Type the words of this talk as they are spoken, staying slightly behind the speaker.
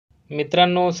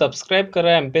मित्रांनो, सबस्क्राईब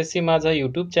करा एमपीएससी माझा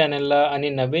यूट्यूब चॅनलला आणि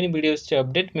नवीन व्हिडिओजचे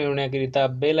अपडेट मिळवण्याकरिता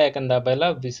बेल आयकॉन दाबायला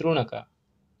विसरू नका.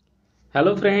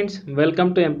 Hello friends,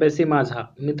 welcome to MPSC माझा.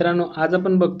 मित्रांनो, आज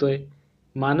आपण बघतोय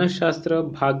मानसशास्त्र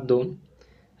भाग 2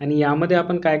 आणि यामध्ये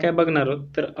आपण काय काय बघणार आहोत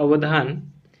तर अवधान,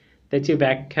 त्याची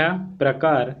व्याख्या,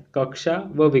 प्रकार, कक्षा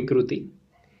व विकृती.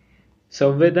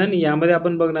 संवेदन यामध्ये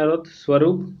आपण बघणार आहोत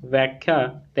स्वरूप, व्याख्या,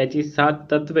 त्याची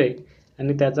 7 तत्वे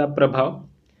आणि त्याचा प्रभाव.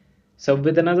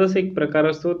 संवेदनाचाच एक प्रकार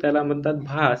असतो, त्याला म्हणतात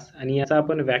भास, आणि याचा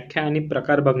आपण व्याख्या आणि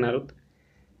प्रकार बघणार आहोत.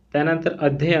 त्यानंतर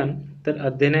अध्ययन, तर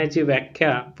अध्ययनाची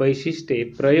व्याख्या, वैशिष्ट्ये,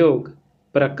 प्रयोग,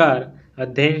 प्रकार,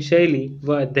 अध्ययन शैली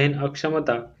व अध्ययन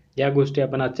अक्षमता या गोष्टी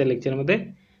आपण आजच्या लेक्चरमध्ये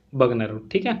बघणार आहोत.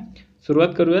 ठीक आहे,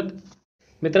 सुरुवात करूयात.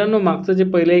 मित्रांनो, मागचं जे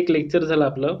पहिलं एक लेक्चर झालं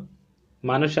आपलं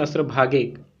मानसशास्त्र भाग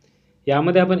 1,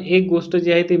 यामध्ये आपण एक गोष्ट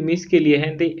जी आहे ती मिस केली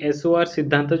आहे, ते SOR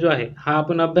सिद्धांत जो आहे हा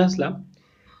आपण अभ्यासला.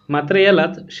 मात्र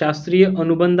यालाच शास्त्रीय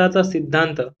अनुबंधाचा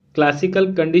सिद्धांत,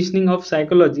 क्लासिकल कंडिशनिंग ऑफ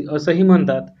सायकोलॉजी असंही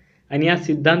म्हणतात. आणि या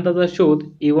सिद्धांताचा शोध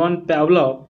इव्हॉन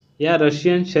पॅव्लॉव या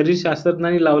रशियन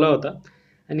शरीरशास्त्रज्ञांनी लावला होता.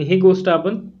 आणि ही गोष्ट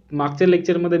आपण मागच्या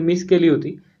लेक्चरमध्ये मिस केली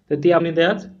होती, तर ती आपण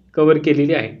त्याच कव्हर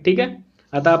केलेली आहे. ठीक आहे,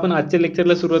 आता आपण आजच्या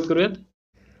लेक्चरला सुरुवात करूयात.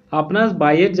 आपणास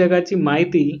बाह्य जगाची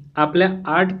माहिती आपल्या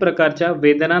 8 प्रकारच्या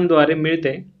वेदनांद्वारे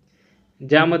मिळते,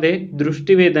 ज्यामध्ये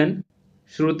दृष्टीवेदन,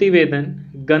 श्रुतीवेदन,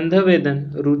 गंधवेदन,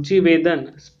 रुचिवेदन,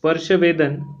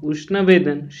 स्पर्शवेदन,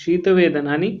 उष्णवेदन, शीतवेदन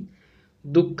आणि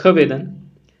दुःखवेदन.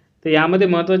 तर यामध्ये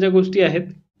महत्त्वाच्या गोष्टी आहेत: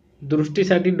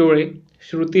 दृष्टीसाठी डोळे,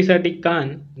 श्रुतीसाठी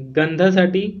कान,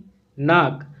 गंधासाठी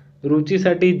नाक,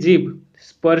 रुचीसाठी जीभ,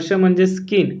 स्पर्श म्हणजे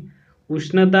स्किन,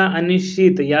 उष्णता आणि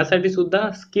शीत यासाठी सुद्धा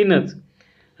स्किनच,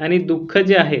 आणि दुःख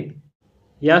जे आहे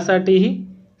यासाठीही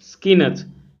स्किनच.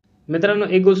 मित्रांनो,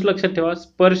 एक गोष्ट लक्षात ठेवा,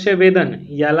 स्पर्शवेदन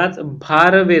यालाच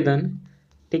भारवेदन.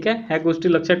 ठीक आहे, ह्या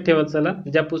गोष्टी लक्षात ठेवा. चला,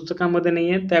 ज्या पुस्तकामध्ये नाही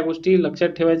आहे त्या गोष्टी लक्षात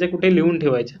ठेवायच्या, कुठे लिहून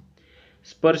ठेवायच्या.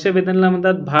 स्पर्शवेदनला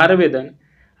म्हणतात भारवेदन.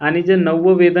 आणि जे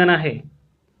 9वं वेदन आहे,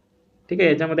 ठीक आहे,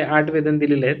 याच्यामध्ये 8 वेदन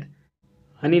दिलेले आहेत,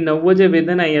 आणि 9वं जे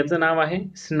वेदन आहे याचं नाव आहे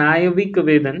स्नायविक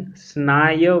वेदन,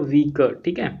 स्नायविक.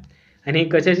 ठीक आहे, आणि हे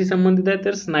कशाशी संबंधित आहे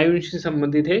तर स्नायूंशी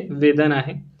संबंधित हे वेदन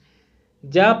आहे.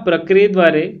 ज्या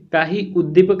प्रक्रियेद्वारे काही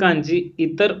उद्दीपकांची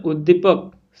इतर उद्दीपक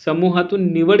समूहातून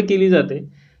निवड केली जाते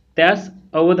त्यास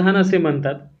अवधान असे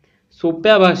म्हणतात.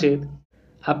 सोप्या भाषेत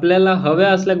आपल्याला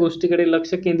हव्या असल्या गोष्टीकडे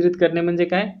लक्ष केंद्रित करणे म्हणजे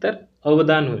काय तर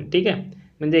अवधान होय. ठीक आहे,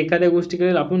 म्हणजे एखाद्या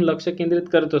गोष्टीकडे आपण लक्ष केंद्रित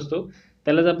करत असतो,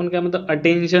 त्यालाच आपण काय म्हणतो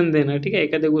अटेन्शन देणं. ठीक आहे,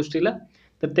 एखाद्या गोष्टीला,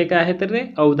 तर ते काय आहे तर ते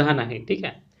अवधान आहे. ठीक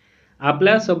आहे,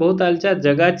 आपल्या सभोवतालच्या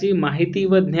जगाची माहिती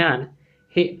व ज्ञान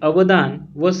हे अवधान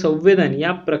व संवेदन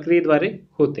या प्रक्रियेद्वारे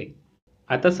होते.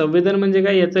 आता संवेदन म्हणजे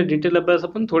काय याचा डिटेल अभ्यास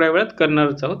आपण थोड्या वेळात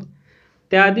करणारच आहोत.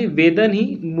 त्याआधी वेदन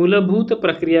ही मूलभूत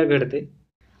प्रक्रिया घडते.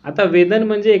 आता वेदन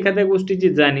म्हणजे एखाद्या गोष्टीची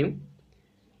जाणीव,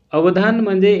 अवधान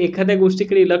म्हणजे एखाद्या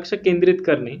गोष्टीकडे लक्ष केंद्रित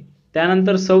करणे.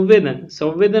 त्यानंतर संवेदन,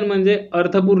 संवेदन म्हणजे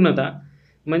अर्थपूर्णता,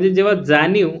 म्हणजे जेव्हा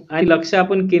जाणीव आणि लक्ष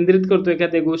आपण केंद्रित करतो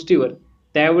एखाद्या गोष्टीवर,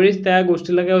 त्यावेळेस त्या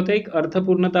गोष्टीला काय होते, एक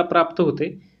अर्थपूर्णता प्राप्त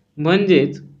होते.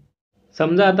 म्हणजेच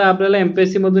समजा आता आपल्याला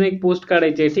एमपीएससी मधून एक पोस्ट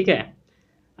काढायची आहे. ठीक आहे,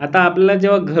 आता आपल्याला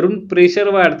जेव्हा घरून प्रेशर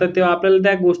वाढतं तेव्हा आपल्याला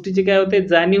त्या गोष्टीची काय होते,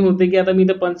 जाणीव होते की आता मी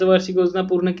तर पंचवार्षिक योजना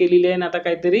पूर्ण केलेली आहे आणि आता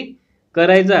काहीतरी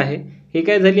करायचं आहे. हे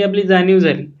काय झाली, आपली जाणीव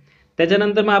झाली.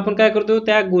 त्याच्यानंतर मग आपण काय करतो,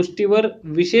 त्या गोष्टीवर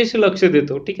विशेष लक्ष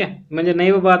देतो. ठीक आहे, म्हणजे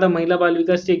नाही बाबा, आता महिला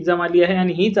बालविकासची एक्झाम आली आहे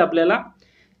आणि हीच आपल्याला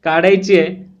काढायची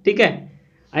आहे. ठीक आहे,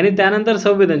 आणि त्यानंतर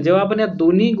संवेदन, जेव्हा आपण या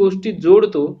दोन्ही गोष्टी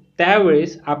जोडतो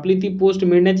त्यावेळेस आपली ती पोस्ट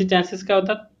मिळण्याचे चान्सेस काय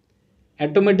होतात,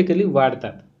 ऑटोमॅटिकली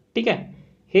वाढतात. ठीक आहे,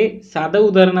 हे साधं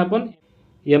उदाहरण आपण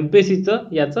एमपीएससीचं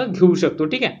याचं घेऊ शकतो.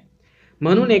 ठीक आहे,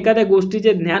 म्हणून एखाद्या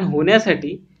गोष्टीचे ज्ञान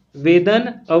होण्यासाठी वेदन,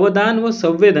 अवधान व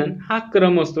संवेदन हा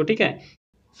क्रम असतो. ठीक आहे,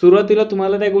 सुरुवातीला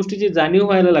तुम्हाला त्या गोष्टीची जाणीव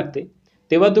व्हायला लागते,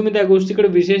 तेव्हा तुम्ही त्या गोष्टीकडे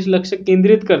विशेष लक्ष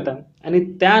केंद्रित करता, आणि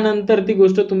त्यानंतर ती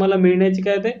गोष्ट तुम्हाला मिळण्याची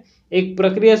काय होते, एक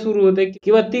प्रक्रिया सुरू होते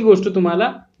किंवा ती गोष्ट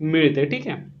तुम्हाला मिळते. ठीक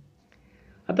आहे,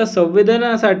 आता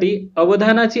संवेदनासाठी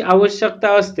अवधानाची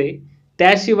आवश्यकता असते,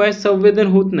 त्याशिवाय संवेदन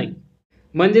होत नाही.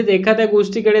 म्हणजेच एखाद्या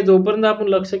गोष्टीकडे जोपर्यंत आपण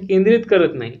लक्ष केंद्रित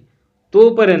करत नाही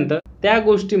तोपर्यंत त्या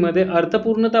गोष्टीमध्ये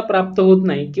अर्थपूर्णता प्राप्त होत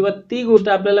नाही किंवा ती गोष्ट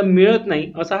आपल्याला मिळत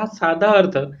नाही, असा हा साधा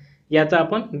अर्थ याचा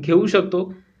आपण घेऊ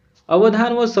शकतो.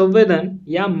 अवधान व संवेदन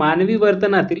या मानवी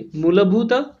वर्तनातील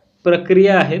मूलभूत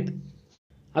प्रक्रिया आहेत.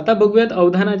 आता बघूयात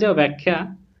अवधानाच्या व्याख्या.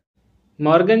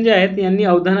 मॉर्गन जे आहेत यांनी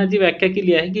अवधानाची व्याख्या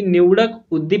केली आहे की निवडक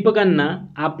उद्दीपकांना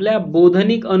आपल्या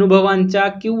बोधनिक अनुभवांच्या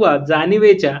किंवा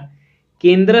जाणीवेच्या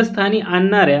केंद्रस्थानी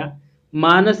आणणाऱ्या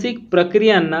मानसिक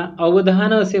प्रक्रियांना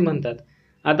अवधान असे म्हणतात.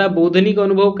 आता बोधनिक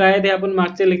अनुभव काय ते आपण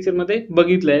मागच्या लेक्चरमध्ये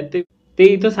बघितलंय. ते ते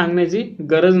इथं सांगण्याची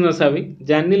गरज नसावी.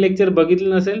 ज्यांनी लेक्चर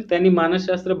बघितलं नसेल त्यांनी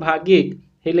मानसशास्त्र भाग 1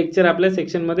 हे लेक्चर आपल्या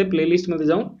सेक्शनमध्ये प्लेलिस्टमध्ये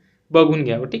जाऊन बघून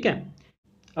घ्यावं. ठीक आहे.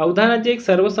 अवधानाची एक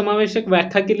सर्वसमावेशक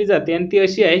व्याख्या केली जाते आणि ती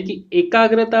अशी आहे की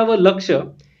एकाग्रता व लक्ष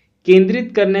केंद्रित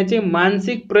करण्याचे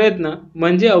मानसिक प्रयत्न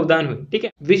म्हणजे अवधान होय. ठीक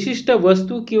आहे. विशिष्ट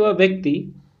वस्तू किंवा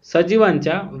व्यक्ती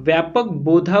सजीवांच्या व्यापक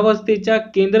बोधावस्थेच्या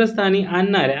केंद्रस्थानी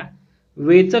आणणाऱ्या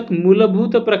वेचक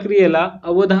मूलभूत प्रक्रियेला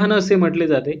अवधान असे म्हटले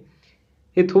जाते.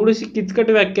 हे थोडीशी किचकट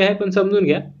व्याख्या आहे पण समजून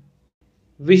घ्या.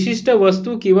 विशिष्ट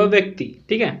वस्तू किंवा व्यक्ती,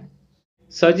 ठीक आहे,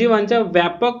 सजीवांच्या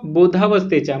व्यापक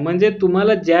बोधावस्थेच्या म्हणजे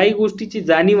तुम्हाला ज्याही गोष्टीची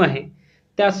जाणीव आहे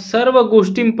त्या सर्व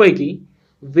गोष्टींपैकी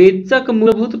वेचक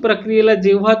मूलभूत प्रक्रियेला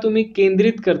जेव्हा तुम्ही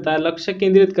केंद्रित करता, लक्ष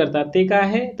केंद्रित करता, ते काय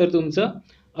आहे तर तुमचं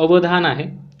अवधान आहे.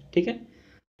 ठीक आहे.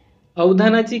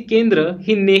 अवधानाची केंद्र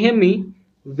ही नेहमी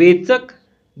वेचक,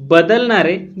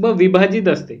 बदलणारे व विभाजित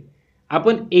असते.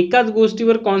 आपण एकाच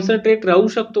गोष्टीवर कॉन्सन्ट्रेट राहू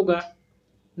शकतो का?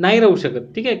 नाही राहू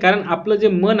शकत. ठीक आहे. कारण आपलं जे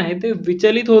मन आहे ते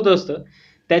विचलित होत असतं.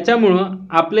 त्याच्यामुळं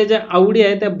आपल्या ज्या आवडी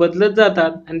आहेत त्या बदलत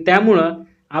जातात आणि त्यामुळं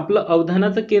आपलं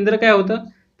अवधानाचं केंद्र काय होतं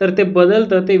तर ते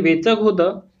बदलतं, ते वेचक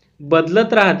होतं,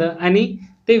 बदलत राहतं आणि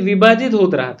ते विभाजित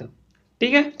होत राहतं.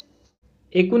 ठीक आहे.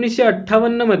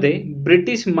 1958 मध्ये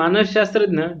ब्रिटिश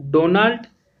मानसशास्त्रज्ञ डोनाल्ड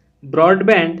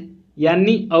ब्रॉडबँड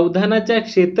यांनी अवधानाच्या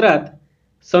क्षेत्रात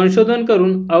संशोधन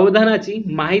करून अवधानाची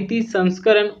माहिती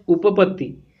संस्करण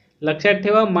उपपत्ती, लक्षात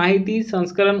ठेवा, माहिती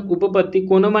संस्करण उपपत्ती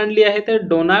कोण मांडली आहे तर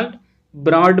डोनाल्ड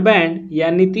ब्रॉडबँड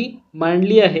यांनी ती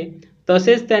मांडली आहे.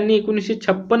 तसेच त्यांनी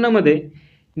 1956 मध्ये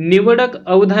निवडक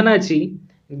अवधानाची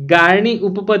गाळणी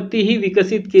उपपत्ती ही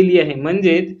विकसित केली आहे.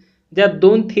 म्हणजेच ज्या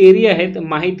दोन थेअरी आहेत,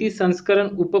 माहिती संस्करण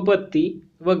उपपत्ती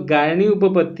व गाळणी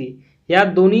उपपत्ती, या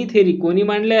दोन्ही थेअरी कोणी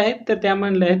मांडल्या आहेत तर त्या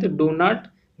मांडल्या आहेत डोनाल्ड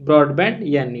ब्रॉडबँड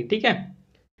यांनी. ठीक आहे.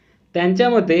 त्यांच्या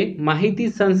मते माहिती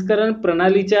संस्करण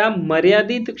प्रणालीच्या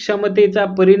मर्यादित क्षमतेचा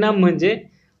परिणाम म्हणजे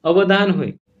अवधान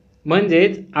होय.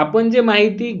 म्हणजेच आपण जे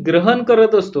माहिती ग्रहण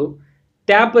करत असतो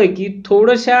त्यापैकी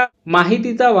थोड्याशा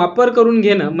माहितीचा वापर करून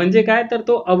घेणं म्हणजे काय तर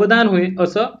तो अवधान होय,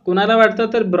 असं कोणाला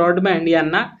वाटतं तर ब्रॉडबँड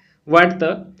यांना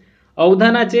वाटतं.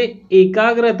 अवधानाचे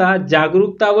एकाग्रता,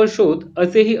 जागरूकता व शोध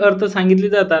असेही अर्थ सांगितले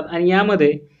जातात आणि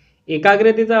यामध्ये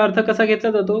एकाग्रतेचा अर्थ कसा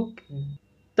घेतला जातो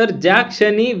तर ज्या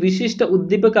क्षणी विशिष्ट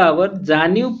उद्दीपकावर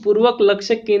जाणीवपूर्वक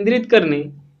लक्ष केंद्रित करणे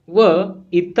व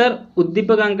इतर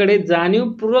उद्दीपकांकडे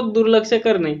जाणीवपूर्वक दुर्लक्ष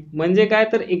करणे म्हणजे काय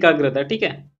तर एकाग्रता. ठीक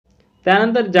आहे.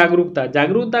 त्यानंतर जागरूकता.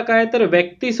 जागरूकता काय तर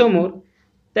व्यक्तीसमोर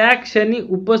त्या क्षणी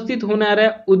उपस्थित होणाऱ्या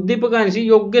उद्दीपकांशी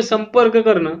योग्य संपर्क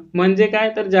करणं म्हणजे काय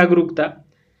तर जागरूकता.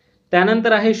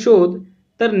 त्यानंतर आहे शोध.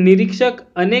 तर निरीक्षक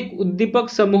अनेक उद्दीपक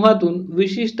समूहातून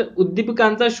विशिष्ट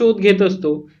उद्दीपकांचा शोध घेत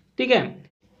असतो. ठीक आहे.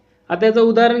 आता याचं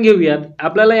उदाहरण घेऊयात.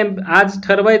 आपल्याला आज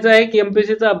ठरवायचं आहे की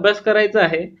एमपीएससीचा अभ्यास करायचा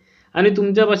आहे आणि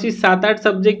तुमच्यापाशी 7-8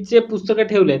 सब्जेक्टचे पुस्तकं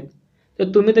ठेवलेत, तर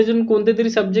तुम्ही त्याच्यातून कोणते तरी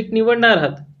सब्जेक्ट निवडणार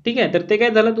आहात. ठीक आहे. तर ते काय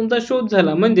झालं, तुमचा शोध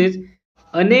झाला. म्हणजेच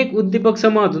अनेक उद्दीपक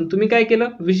समूहातून तुम्ही काय केलं,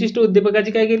 विशिष्ट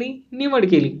उद्दीपकाची काय केली, निवड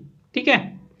केली. ठीक आहे.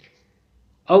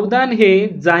 अवधान हे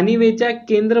जाणीवेच्या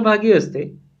केंद्रभागी असते,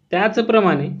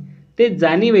 त्याचप्रमाणे ते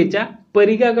जाणीवेच्या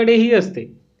परिघाकडेही असते.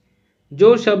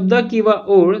 जो शब्द किंवा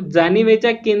ओळ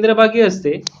जाणीवेच्या केंद्रभागी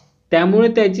असते त्यामुळे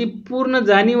त्याची पूर्ण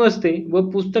जाणीव असते व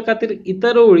पुस्तकातील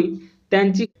इतर ओळी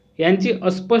यांची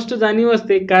अस्पष्ट जाणीव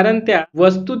असते, कारण त्या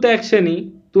वस्तू त्या क्षणी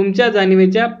तुमच्या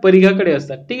जाणीवेच्या परिघाकडे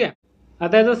असतात. ठीक आहे.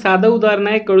 आता याचं साधं उदाहरण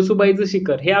आहे कळसुबाईचं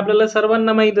शिखर. हे आपल्याला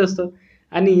सर्वांना माहीत असतं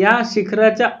आणि या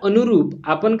शिखराच्या अनुरूप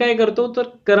आपण काय करतो तर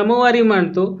क्रमवारी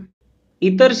मांडतो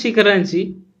इतर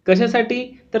शिखरांची. कशासाठी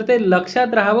तर ते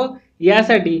लक्षात राहावं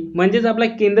यासाठी. म्हणजेच आपल्या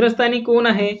केंद्रस्थानी कोण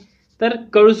आहे तर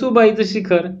कळसुबाईचं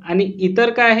शिखर आणि इतर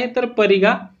काय आहे तर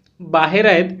परिघा बाहेर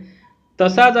आहेत.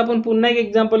 तसाच आपण पुन्हा एक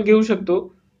एक्झाम्पल घेऊ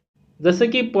शकतो. जसं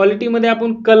की पॉलिटीमध्ये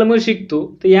आपण कलम शिकतो,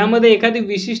 तर यामध्ये एखादी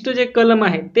विशिष्ट जे कलम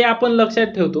आहे ते आपण लक्षात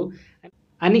ठेवतो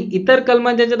आणि इतर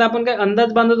कलमांच्या याच्यात आपण काय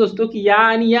अंदाज बांधत असतो की या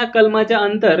आणि या कलमाच्या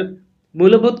अंतर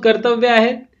मूलभूत कर्तव्य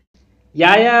आहेत,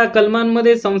 या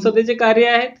कलमांमध्ये संसदेचे कार्य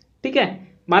आहेत. ठीक आहे.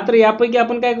 मात्र यापैकी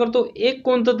आपण काय करतो, एक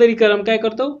कोणतं तरी कलम काय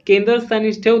करतो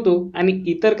केंद्रस्थानीच ठेवतो आणि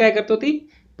इतर काय करतो ती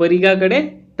परिघाकडे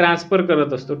ट्रान्सफर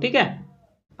करत असतो. ठीक आहे.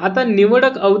 आता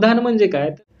निवडक अवधान म्हणजे काय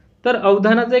तर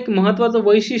अवधानाचं एक महत्त्वाचं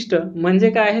वैशिष्ट्य म्हणजे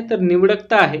काय आहे तर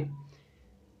निवडकता आहे.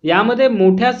 यामध्ये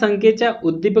मोठ्या संख्येच्या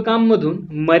उद्दीपकांमधून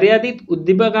मर्यादित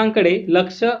उद्दीपकांकडे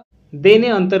लक्ष देणे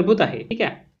अंतर्भूत आहे. ठीक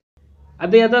आहे.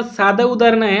 आता याचं साधं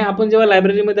उदाहरण आहे, आपण जेव्हा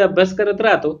लायब्ररीमध्ये अभ्यास करत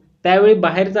राहतो त्यावेळी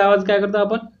बाहेरचा आवाज काय करतो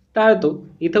आपण टाळतो.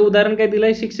 इथं उदाहरण काय दिलं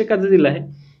आहे, शिक्षकाचं दिलं आहे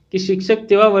की शिक्षक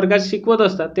तेव्हा वर्गात शिकवत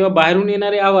असतात तेव्हा बाहेरून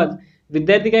येणारे आवाज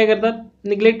विद्यार्थी काय करतात,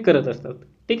 निग्लेक्ट करत असतात.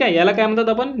 ठीक आहे. याला काय म्हणतात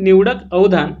आपण निवडक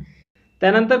अवधान.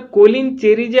 त्यानंतर कोलिन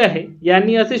चेरी जे आहे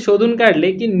यांनी असे शोधून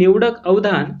काढले की निवडक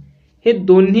अवधान हे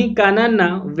दोन्ही कानांना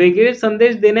वेगळे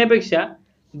संदेश देण्यापेक्षा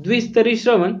द्विस्तरी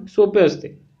श्रवण सोपे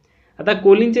असते. आता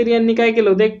कोलिन चेरी यांनी काय केलं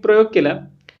होतं, एक प्रयोग केला.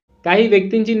 काही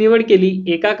व्यक्तींची निवड केली,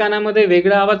 एका कानामध्ये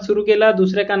वेगळा आवाज सुरू केला,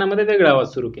 दुसऱ्या कानामध्ये वेगळा आवाज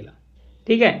सुरू केला.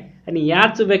 ठीक आहे. आणि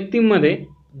याच व्यक्तींमध्ये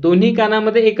दोन्ही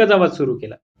कानामध्ये एकच आवाज सुरू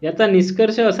केला. याचा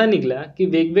निष्कर्ष असा निघाला की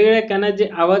वेगवेगळ्या कानात जे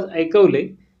आवाज ऐकवले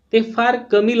ते फार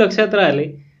कमी लक्षात राहिले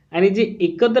आणि जे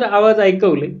एकत्र आवाज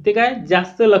ऐकवले ते काय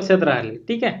जास्त लक्षात राहिले.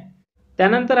 ठीक आहे.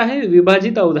 त्यानंतर आहे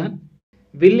विभाजित अवधान.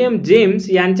 विल्यम जेम्स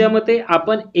यांच्या मते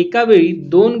आपण एका वेळी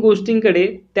दोन गोष्टींकडे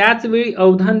त्याच वेळी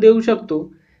अवधान देऊ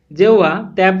शकतो जेव्हा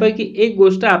त्यापैकी एक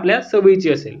गोष्ट आपल्या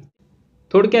सवयीची असेल.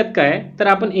 थोडक्यात काय तर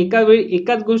आपण एका वेळी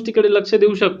एकाच गोष्टीकडे लक्ष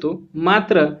देऊ शकतो,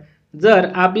 मात्र जर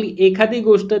आपली एखादी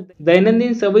गोष्ट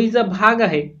दैनंदिन सवयीचा भाग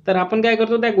आहे तर आपण काय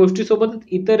करतो, त्या गोष्टीसोबत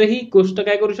इतरही गोष्ट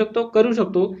काय करू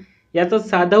शकतो. याचं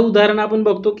साधं उदाहरण आपण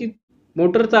बघतो की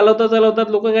मोटर चालवता चालवता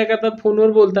लोक काय करतात,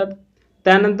 फोनवर बोलतात.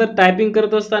 त्यानंतर टायपिंग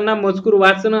करत असताना मजकूर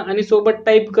वाचणं आणि सोबत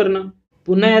टाईप करणं.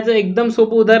 पुन्हा याचं एकदम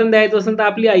सोपं उदाहरण द्यायचं असेल तर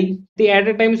आपली आई, ती ॲट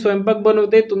अ टाइम स्वयंपाक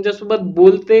बनवते, तुमच्यासोबत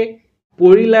बोलते,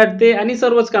 पोळी लाटते आणि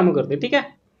सर्वच कामं करते. ठीक आहे.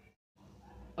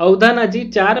 अवधानाची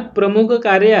 4 प्रमुख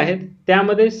कार्ये आहेत.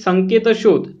 त्यामध्ये संकेत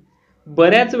शोध.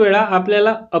 बऱ्याच वेळा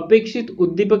आपल्याला अपेक्षित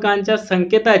उद्दीपकांच्या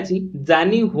संकेताची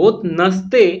जाणीव होत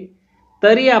नसते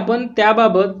तरी आपण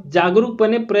त्याबाबत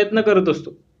जागरूकपणे प्रयत्न करत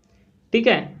असतो. ठीक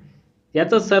आहे.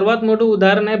 याचं सर्वात मोठं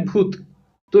उदाहरण आहे भूत.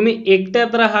 तुम्ही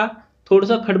एकट्यात राहा,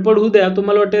 थोडंसं खडपड होऊ द्या,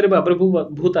 तुम्हाला वाटते रे बापरे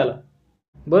भूत आला,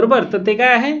 बरोबर. तर ते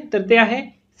काय आहे, तर ते आहे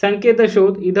संकेत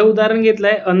शोध. इथं उदाहरण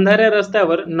घेतलंय अंधाऱ्या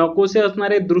रस्त्यावर नकोसे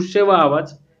असणारे दृश्य व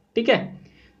आवाज. ठीक आहे.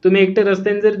 तुम्ही एकटे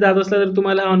रस्त्याने जर जात असला तर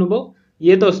तुम्हाला हा अनुभव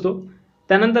येत असतो.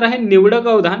 त्यानंतर आहे निवडक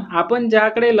अवधान. आपण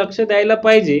ज्याकडे लक्ष द्यायला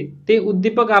पाहिजे ते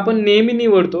उद्दीपक आपण नेहमी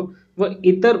निवडतो व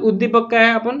इतर उद्दीपक काय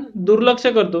आपण दुर्लक्ष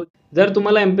करतो. जर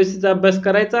तुम्हाला एमपीएससीचा अभ्यास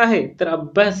करायचा आहे तर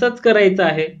अभ्यासच करायचा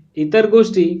आहे, इतर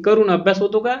गोष्टी करून अभ्यास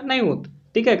होतो का, नाही होत.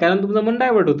 ठीक आहे, कारण तुमचं मन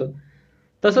डायव्हर्ट होतं.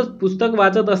 तसंच पुस्तक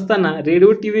वाचत असताना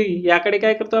रेडिओ टीव्ही याकडे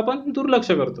काय करतो आपण दुर्लक्ष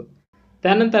करतो.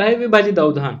 त्यानंतर आहे विभाजित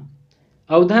अवधान.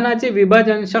 अवधानाचे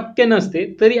विभाजन शक्य नसते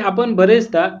तरी आपण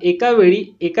बरेचदा एका वेळी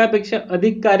एकापेक्षा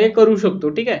अधिक कार्य करू शकतो.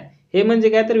 ठीक आहे. हे म्हणजे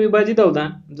काय तर विभाजित अवधान.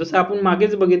 जसं आपण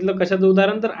मागेच बघितलं, कशाचं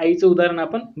उदाहरण तर आईचं उदाहरण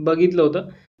आपण बघितलं होतं.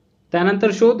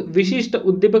 त्यानंतर शोध. विशिष्ट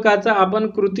उद्दीपकाचा आपण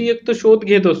कृतीयुक्त शोध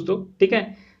घेत असतो. ठीक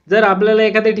आहे. जर आपल्याला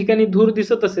एखाद्या ठिकाणी धूर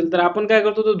दिसत असेल तर आपण काय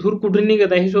करतो, तो धूर कुठून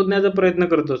निघत आहे हे शोधण्याचा प्रयत्न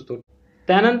करत असतो.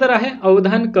 त्यानंतर आहे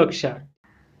अवधान कक्षा.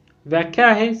 व्याख्या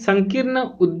आहे संकीर्ण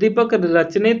उद्दीपक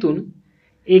रचनेतून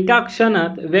एका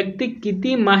क्षणात व्यक्ती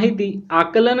किती माहिती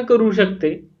आकलन करू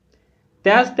शकते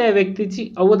त्यास त्या व्यक्तीची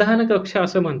अवधान कक्षा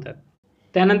असं म्हणतात.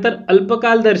 त्यानंतर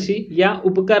अल्पकालदर्शी या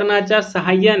उपकरणाच्या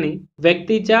सहाय्याने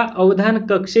व्यक्तीच्या अवधान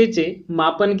कक्षेचे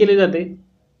मापन केले जाते.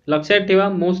 लक्षात ठेवा,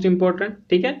 मोस्ट इम्पॉर्टंट.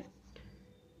 ठीक आहे.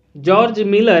 जॉर्ज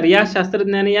मिलर या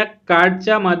शास्त्रज्ञाने या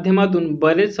कार्डच्या माध्यमातून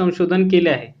बरेच संशोधन केले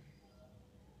आहे.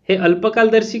 हे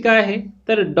अल्पकालदर्शी काय आहे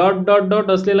तर डॉट डॉट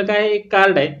डॉट असलेलं काय एक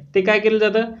कार्ड आहे. ते काय केलं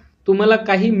जातं, तुम्हाला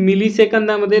काही मिली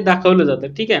सेकंदामध्ये दाखवलं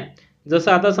जातं. ठीक आहे.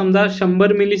 जसं आता समजा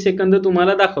 100 मिली सेकंद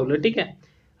तुम्हाला दाखवलं. ठीक आहे.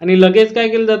 आणि लगेच काय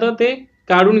केलं जातं, ते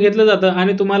काढून घेतलं जातं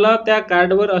आणि तुम्हाला त्या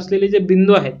कार्डवर असलेले जे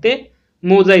बिंदू आहेत ते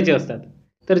मोजायचे असतात.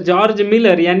 तर जॉर्ज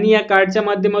मिलर यांनी या कार्डच्या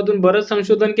माध्यमातून बरंच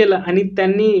संशोधन केलं आणि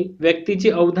त्यांनी व्यक्तीची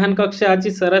अवधान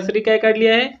कक्षाची सरासरी काय काढली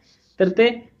आहे तर ते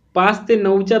 5 ते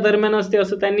 9च्या दरम्यान असते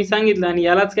असं त्यांनी सांगितलं. आणि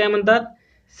यालाच काय म्हणतात,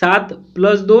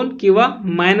 7+2 किंवा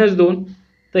 -2.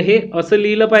 तर हे असं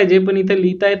लिहिलं पाहिजे पण इथं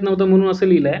लिहिता येत नव्हतं म्हणून असं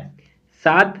लिहिलं आहे,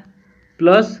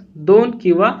 7+2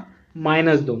 किंवा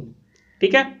 -2.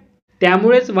 ठीक आहे.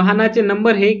 त्यामुळेच वाहनाचे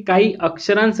नंबर हे काही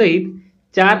अक्षरांसहित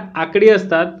 4 आकडी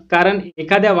असतात, कारण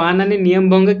एखाद्या वाहनाने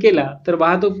नियमभंग केला तर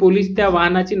वाहतूक पोलीस त्या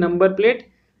वाहनाची नंबर प्लेट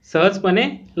सहजपणे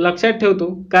लक्षात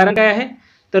ठेवतो. कारण काय आहे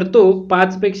तर तो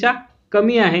 5 पेक्षा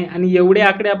कमी आहे आणि एवढे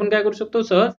आकडे आपण काय करू शकतो,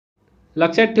 सहज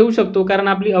लक्षात ठेवू शकतो, कारण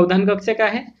आपली अवधान कक्षा काय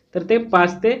आहे तर ते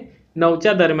 5 ते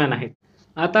 9च्या दरम्यान आहेत.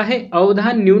 आता हे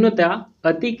अवधान न्यूनता,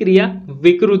 अतिक्रिया,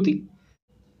 विकृती.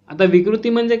 आता विकृती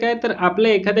म्हणजे काय तर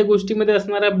आपल्या एखाद्या गोष्टीमध्ये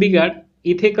असणारा बिघाड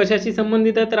इथे कशाशी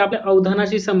संबंधित आहे तर आपल्या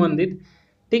अवधानाशी संबंधित.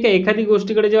 ठीक आहे. एखादी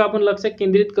गोष्टीकडे जेव्हा आपण लक्ष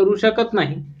केंद्रित करू शकत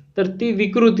नाही तर ती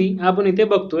विकृती आपण इथे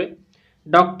बघतोय.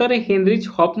 डॉक्टर हेनरिच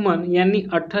हॉफमन यांनी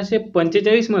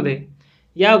 1845 मध्ये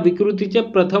या विकृतीचे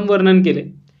प्रथम वर्णन केले.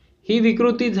 ही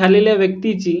विकृती झालेल्या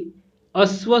व्यक्तीची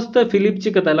अस्वस्थ फिलिपची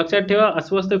कथा. लक्षात ठेवा,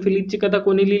 अस्वस्थ फिलिपची कथा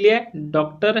कोणी लिहिली आहे,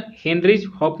 डॉक्टर हेनरिच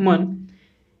हॉफमन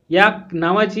या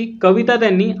नावाची कविता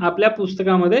त्यांनी आपल्या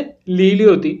पुस्तकामध्ये लिहिली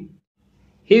होती.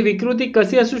 ही विकृती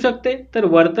कशी असू शकते तर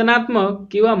वर्तनात्मक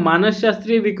किंवा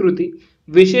मानसशास्त्रीय विकृती.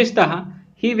 विशेषतः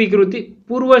ही विकृती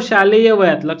पूर्वशालेय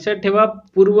वयात, लक्षात ठेवा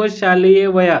पूर्वशालेय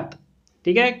वयात,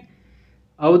 ठीक आहे.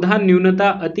 अवधान न्यूनता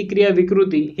अतिक्रिया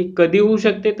विकृती ही कधी होऊ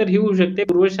शकते, तर ही होऊ शकते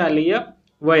पूर्वशालेय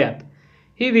वयात.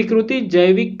 ही विकृती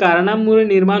जैविक कारणांमुळे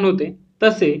निर्माण होते.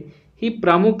 तसे ही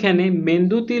प्रामुख्याने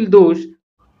मेंदूतील दोष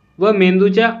व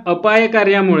मेंदूच्या अपाय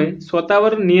कार्यामुळे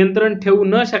स्वतःवर नियंत्रण ठेवू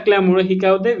न शकल्यामुळे ही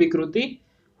काय होते, विकृती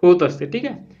होत असते, ठीक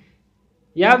आहे.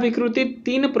 या विकृतीत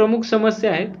 3 प्रमुख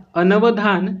समस्या आहेत: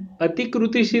 अनवधान,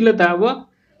 अतिकृतिशीलता व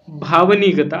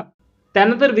भावनिकता.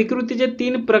 त्यानंतर विकृतीचे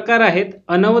 3 प्रकार आहेत: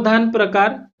 अनवधान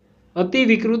प्रकार,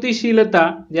 अतिविकृतिशीलता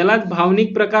ज्यालाच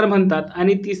भावनिक प्रकार म्हणतात,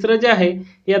 आणि तिसरं जे आहे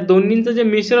या दोन्हींचं जे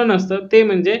मिश्रण असतं ते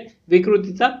म्हणजे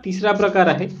विकृतीचा तिसरा प्रकार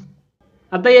आहे.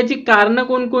 आता याची कारणं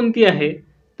कोणकोणती आहे,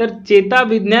 तर चेता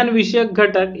विज्ञान विषयक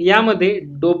घटक यामध्ये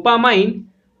डोपामाइन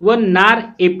व नार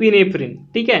एपिनेफ्रिन,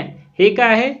 ठीक आहे, हे काय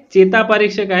आहे,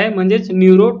 चेतापरीक्षक आहे, म्हणजेच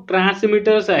न्यूरो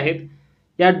ट्रान्समिटर्स आहेत.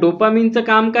 या डोपामिनचं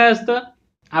काम काय असतं,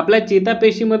 आपल्या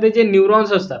चेतापेशीमध्ये जे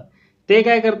न्यूरॉन्स असतात ते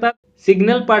काय करतात,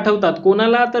 सिग्नल पाठवतात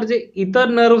कोणाला, तर जे इतर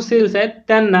नर्व सेल्स आहेत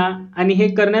त्यांना, आणि हे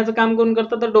करण्याचं काम कोण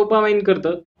करतं, तर डोपामाइन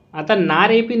करतं. आता नार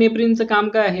एपिनेफ्रिनचं काम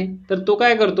काय आहे, तर तो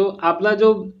काय करतो, आपला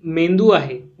जो मेंदू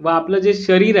आहे व आपलं जे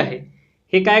शरीर आहे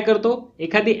हे काय करतो,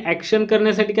 एखादी ऍक्शन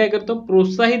करण्यासाठी काय करतो,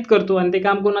 प्रोत्साहित करतो, आणि ते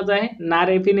काम कोणाचं आहे, नार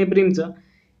एपिनेफ्रिनचं.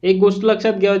 एक गोष्ट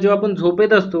लक्षात घ्या, जेव्हा आपण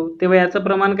झोपेत असतो तेव्हा याचं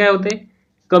प्रमाण काय होते,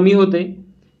 कमी होते.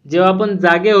 जेव्हा आपण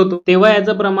जागे होतो तेव्हा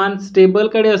याचं प्रमाण स्टेबल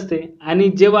कडे असते, आणि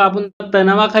जेव्हा आपण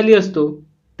तणावाखाली असतो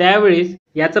त्यावेळेस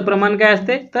याचं प्रमाण काय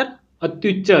असते, तर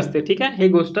अत्युच्च असते, ठीक आहे. हे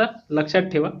गोष्ट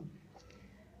लक्षात ठेवा.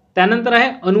 त्यानंतर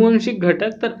आहे अनुवंशिक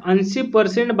घटक. तर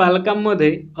 80%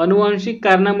 बालकांमध्ये अनुवंशिक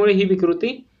कारणामुळे ही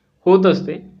विकृती होत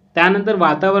असते. त्यानंतर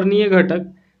वातावरणीय घटक,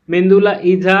 मेंदूला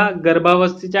इजा,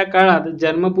 गर्भावस्थेच्या काळात,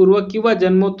 जन्मपूर्व किंवा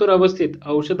जन्मोत्तर अवस्थेत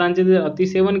औषधांचे जर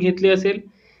अतिसेवन घेतले असेल,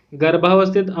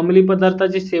 गर्भावस्थेत अंमली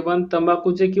पदार्थाचे सेवन,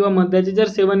 तंबाखूचे किंवा मद्याचे जर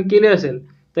सेवन केले असेल,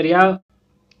 तर या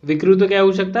विकृती काय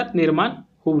होऊ शकतात, निर्माण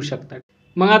होऊ शकतात.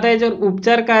 मग आता याच्यावर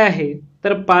उपचार काय आहे,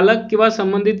 तर पालक किंवा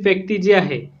संबंधित व्यक्ती जी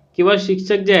आहे किंवा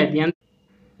शिक्षक जे आहेत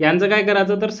यांचं काय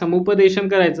करायचं, तर समुपदेशन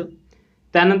करायचं.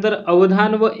 त्यानंतर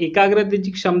अवधान व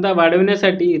एकाग्रतेची क्षमता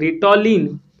वाढवण्यासाठी रिटॉलिन,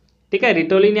 ठीक आहे,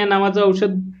 रिटॉलिन या नावाचं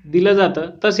औषध दिलं जातं.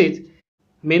 तसेच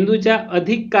मेंदूच्या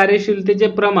अधिक कार्यशीलतेचे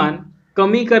प्रमाण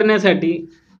कमी करण्यासाठी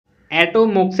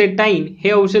ॲटोमॉक्सेटाइन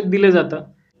हे औषध दिलं जातं.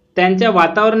 त्यांच्या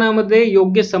वातावरणामध्ये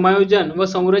योग्य समायोजन व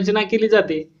संरचना केली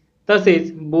जाते.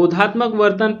 तसेच बोधात्मक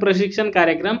वर्तन प्रशिक्षण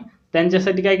कार्यक्रम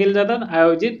त्यांच्यासाठी काय केले जातात,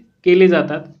 आयोजित केले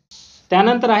जातात.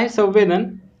 त्यानंतर आहे संवेदन.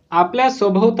 आपल्या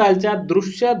सभोवतालच्या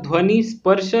दृश्य, ध्वनी,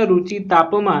 स्पर्श, रुची,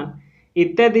 तापमान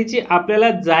इत्यादीची आपल्याला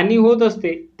जाणीव होत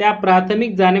असते. त्या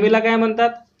प्राथमिक जाणीवेला काय म्हणतात,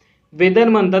 वेदन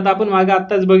म्हणतात. आपण मागे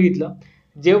आत्ताच बघितलं.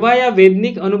 जेव्हा या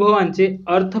वेदनिक अनुभवांचे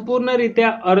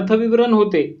अर्थपूर्णरित्या अर्थविवरण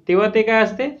होते तेव्हा ते काय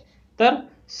असते, तर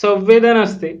संवेदन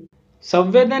असते.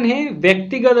 संवेदन हे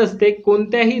व्यक्तिगत असते.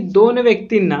 कोणत्याही 2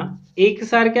 व्यक्तींना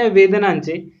एकसारख्या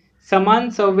वेदनांचे समान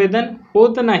संवेदन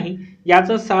होत नाही.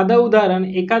 याचं साधं उदाहरण,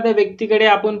 एखाद्या व्यक्तीकडे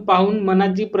आपण पाहून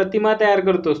मनात जी प्रतिमा तयार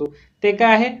करतो ते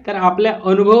काय आहे, तर आपल्या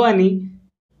अनुभवानी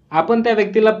आपण त्या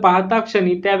व्यक्तीला पाहता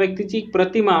क्षणी त्या व्यक्तीची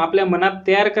प्रतिमा आपल्या मनात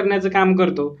तयार करण्याचं काम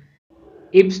करतो.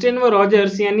 इप्स्टेन व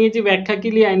रॉजर्स यांनी याची व्याख्या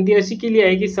केली आहे, आणि ती अशी केली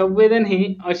आहे की संवेदन हे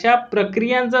अशा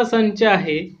प्रक्रियांचा संच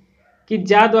आहे की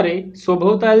ज्याद्वारे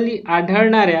सभोवताली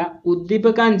आढळणाऱ्या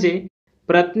उद्दीपकांचे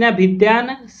प्रज्ञाभिज्ञान,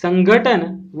 संघटन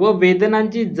व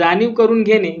वेदनांची जाणीव करून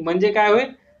घेणे म्हणजे काय होय,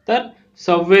 तर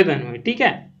संवेदन होय, ठीक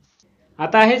आहे.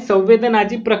 आता आहे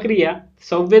संवेदनाची प्रक्रिया.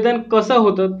 संवेदन कसं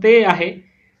होतं ते आहे,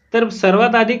 तर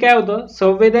सर्वात आधी काय होतं,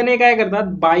 संवेदने काय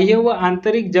करतात, बाह्य व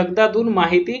आंतरिक जगतातून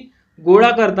माहिती गोळा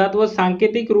करतात व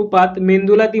सांकेतिक रूपात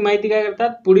मेंदूला ती माहिती काय करतात,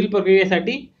 पुढील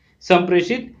प्रक्रियेसाठी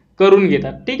संप्रेषित करून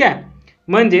घेतात, ठीक आहे.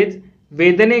 म्हणजेच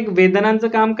वेदनांचं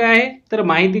काम काय आहे, तर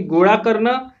माहिती गोळा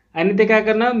करणं आणि ते काय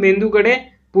करणं, मेंदूकडे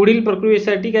पुढील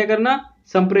प्रक्रियेसाठी काय करणं,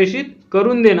 संप्रेषित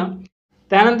करून देणं.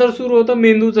 त्यानंतर सुरू होतं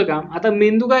मेंदूचं काम. आता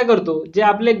मेंदू काय करतो, जे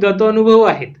आपले गत अनुभव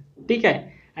आहेत, ठीक आहे,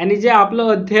 आणि जे आपलं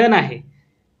अध्ययन आहे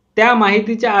त्या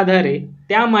माहितीच्या आधारे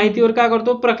त्या माहितीवर काय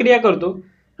करतो, प्रक्रिया करतो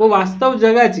व वास्तव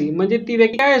जगाची म्हणजे ती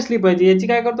व्यक्ती काय असली पाहिजे याची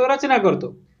काय करतो, रचना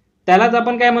करतो. त्यालाच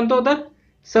आपण काय म्हणतो, तर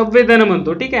संवेदन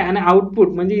म्हणतो, ठीक आहे. आणि आउटपुट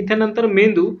म्हणजे इथे नंतर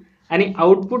मेंदू, आणि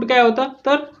आउटपुट काय होतं,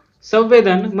 तर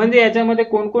संवेदन. म्हणजे याच्यामध्ये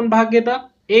कोण कोण भाग घेतं,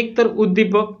 एक तर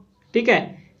उद्दीपक, ठीक आहे,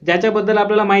 ज्याच्याबद्दल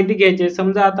आपल्याला माहिती घ्यायची आहे.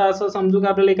 समजा आता असं समजू की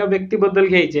आपल्याला एका व्यक्तीबद्दल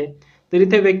घ्यायचे आहे, तर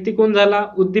इथे व्यक्ती कोण झाला,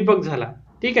 उद्दीपक झाला,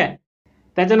 ठीक आहे.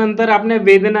 त्याच्यानंतर आपल्या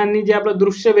वेदनांनी, जे आपलं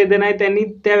दृश्य वेदना आहे त्यांनी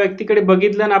त्या व्यक्तीकडे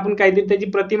बघितलं आणि आपण काहीतरी त्याची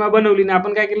प्रतिमा बनवली आणि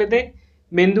आपण काय केलं, ते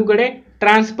मेंदूकडे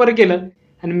ट्रान्सफर केलं.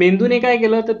 आणि मेंदूने काय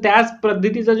केलं, तर त्याच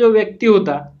पद्धतीचा जो व्यक्ती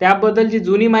होता त्याबद्दल जी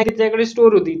जुनी माहिती त्याच्याकडे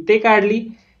स्टोअर होती ते काढली.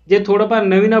 जे थोडंफार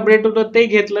नवीन अपडेट होतं ते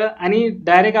घेतलं आणि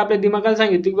डायरेक्ट आपल्या दिमागाला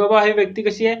सांगितलं की बाबा ही व्यक्ती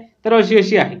कशी आहे, तर अशी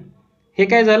अशी आहे. हे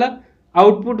काय झालं,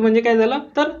 आउटपुट म्हणजे काय झालं,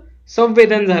 तर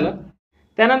संवेदन झालं.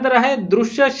 त्यानंतर आहे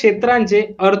दृश्य क्षेत्रांचे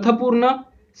अर्थपूर्ण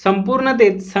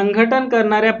संपूर्णतेत संघटन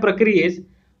करणाऱ्या प्रक्रियेस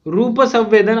रूप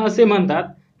संवेदन असे म्हणतात.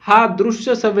 हा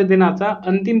दृश्य संवेदनाचा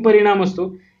अंतिम परिणाम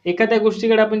असतो. एखाद्या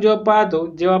गोष्टीकडे आपण जेव्हा पाहतो,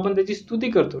 जेव्हा आपण त्याची स्तुती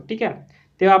करतो, ठीक आहे,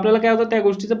 तेव्हा आपल्याला काय होतं, त्या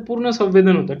गोष्टीचं पूर्ण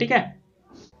संवेदन होतं. ठीक आहे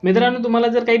मित्रांनो, तुम्हाला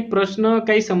जर काही प्रश्न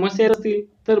काही समस्या असतील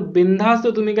तर बिनधास्त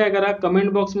तुम्ही काय करा,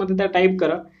 कमेंट बॉक्समध्ये त्या टाईप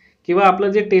करा, किंवा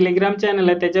आपलं जे टेलिग्राम चॅनल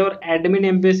आहे त्याच्यावर ॲडमिन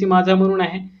एमपीएससी माझा म्हणून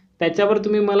आहे, त्याच्यावर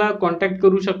तुम्ही मला कॉन्टॅक्ट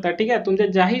करू शकता. ठीक आहे, तुमच्या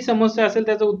ज्याही समस्या असेल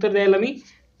त्याचं उत्तर द्यायला मी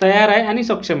तयार आहे आणि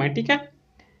सक्षम आहे. ठीक आहे,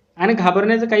 आणि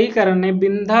घाबरण्याचं काही कारण नाही,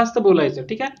 बिनधास्त बोलायचं.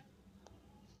 ठीक आहे.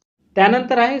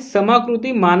 त्यानंतर आहे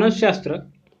समाकृती मानसशास्त्र,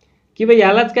 किंवा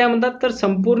यालाच काय म्हणतात, तर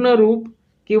संपूर्ण रूप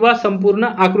किंवा संपूर्ण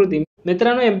आकृती.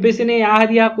 मित्रांनो, एमपीएससीने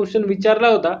याआधी हा क्वेश्चन विचारला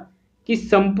होता की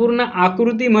संपूर्ण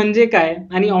आकृती म्हणजे काय,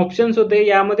 आणि ऑप्शन्स होते,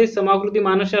 यामध्ये समाकृती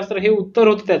मानसशास्त्र हे उत्तर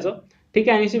होतं त्याचं. ठीक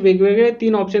आहे, आणि असे वेगवेगळे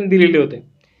 3 ऑप्शन दिलेले होते.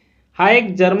 हा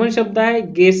एक जर्मन शब्द आहे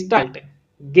गेस्टाल्ट,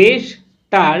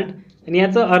 गेस्टाल्ट, आणि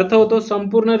याचा अर्थ होतो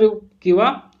संपूर्ण रूप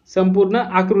किंवा संपूर्ण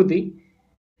आकृती.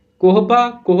 कोहपा,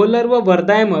 कोहलर व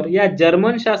वर्धायमर या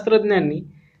जर्मन शास्त्रज्ञांनी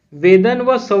वेदन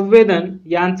व संवेदन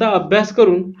यांचा अभ्यास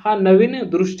करून हा नवीन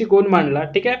दृष्टिकोन मांडला.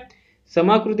 ठीक आहे,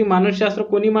 समाकृती मानसशास्त्र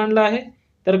कोणी मांडला आहे,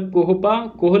 तर कोहपा,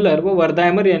 कोहलर व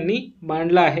वर्धायमर यांनी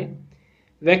मांडला आहे.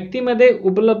 व्यक्तीमध्ये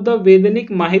उपलब्ध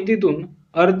वेदनिक माहितीतून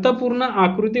अर्थपूर्ण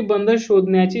आकृतीबंध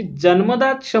शोधण्याची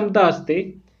जन्मजात क्षमता असते,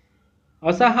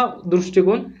 असा हा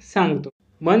दृष्टिकोन सांगतो.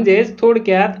 म्हणजेच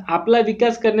थोडक्यात आपला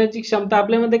विकास करण्याची क्षमता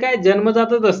आपल्यामध्ये काय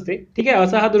जन्मजातच असते. ठीक आहे,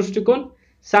 असा हा दृष्टिकोन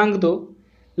सांगतो.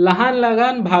 लहान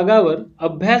लहान भागावर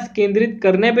अभ्यास केंद्रित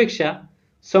करण्यापेक्षा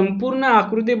संपूर्ण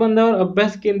आकृतीबंधावर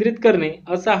अभ्यास केंद्रित करणे,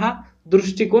 असा हा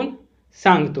दृष्टिकोन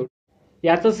सांगतो.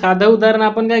 याचं साधं उदाहरण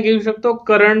आपण काय घेऊ शकतो,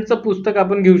 करंटचं पुस्तक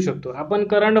आपण घेऊ शकतो. आपण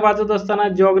करंट वाचत असताना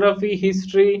geography,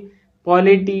 history,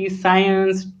 polity,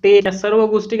 science, taste या सर्व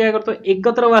गोष्टी काय करतो,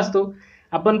 एकत्र वाचतो.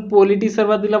 आपण पॉलिटी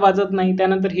सुरुवातीला वाचत नाही,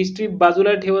 त्यानंतर हिस्ट्री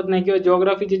बाजूला ठेवत नाही, किंवा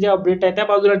जिओग्राफीचे जे अपडेट आहे त्या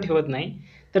बाजूला ठेवत नाही,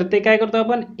 तर ते काय करतो,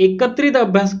 आपण एकत्रित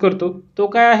अभ्यास करतो. तो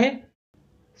काय आहे,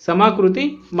 समाकृती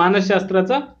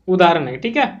मानसशास्त्राचं उदाहरण आहे.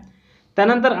 ठीक आहे.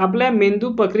 त्यानंतर आपल्या मेंदू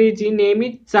प्रक्रियेची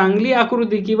नेहमी चांगली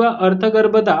आकृती किंवा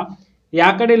अर्थगर्भता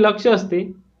याकडे लक्ष असते,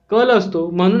 कल असतो,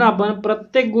 म्हणून आपण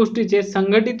प्रत्येक गोष्टीचे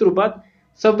संघटित रूपात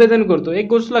संवेदन करतो. एक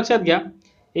गोष्ट लक्षात घ्या,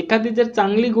 एखादी जर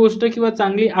चांगली गोष्ट किंवा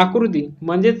चांगली आकृती,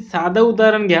 म्हणजे साधं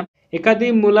उदाहरण घ्या,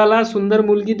 एखादी मुलाला सुंदर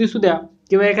मुलगी दिसू द्या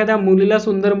किंवा एखाद्या मुलीला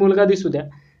सुंदर मुलगा दिसू द्या,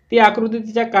 ती आकृती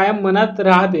तिच्या कायम मनात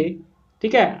राहते.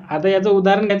 ठीक आहे. आता याचं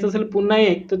उदाहरण घ्यायचं असेल पुन्हा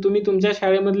एक, तर तुम्ही तुमच्या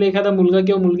शाळेमधले एखादा मुलगा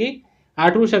किंवा मुलगी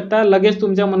आठवू शकता, लगेच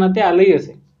तुमच्या मनात ते आलंही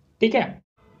असेल. ठीक आहे.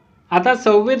 आता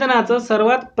संवेदनाचं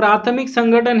सर्वात प्राथमिक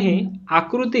संघटन हे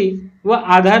आकृती व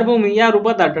आधारभूमी या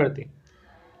रूपात आढळते.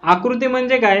 आकृती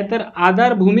म्हणजे काय, तर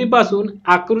आधारभूमीपासून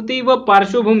आकृती व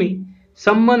पार्श्वभूमी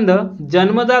संबंध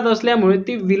जन्मजात असल्यामुळे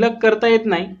ती विलग करता येत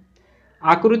नाही.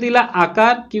 आकृतीला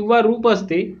आकार किंवा रूप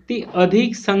असते, ती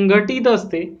अधिक संघटित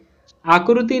असते.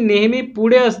 आकृती नेहमी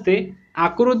पुढे असते.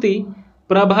 आकृती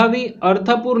प्रभावी,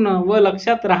 अर्थपूर्ण व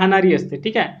लक्षात राहणारी असते.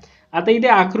 ठीक आहे. आता इथे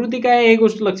आकृती काय आहे हे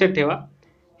गोष्ट लक्षात ठेवा.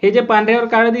 हे जे पांढऱ्यावर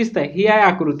काळं दिसत आहे ही आहे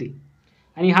आकृती,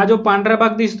 आणि हा जो पांढरा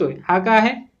भाग दिसतोय हा काय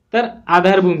आहे, तर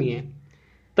आधारभूमी आहे.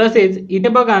 तसेच इथे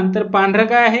बघा, तर पांढरं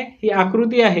काय आहे, ही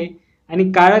आकृती आहे,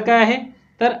 आणि काळं काय आहे,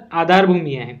 तर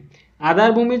आधारभूमी आहे.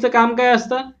 आधारभूमीचं काम काय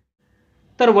असतं,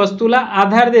 तर वस्तूला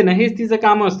आधार देणं, हेच तिचं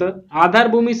काम असतं.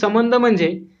 आधारभूमी संबंध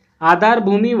म्हणजे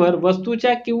आधारभूमीवर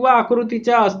वस्तूच्या किंवा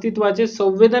आकृतीच्या अस्तित्वाचे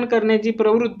संवेदन करण्याची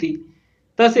प्रवृत्ती.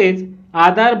 तसेच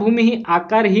आधारभूमी ही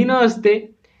आकारहीन असते.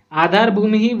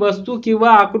 आधारभूमी ही वस्तू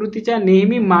किंवा आकृतीच्या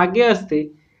नेहमी मागे असते.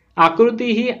 आकृती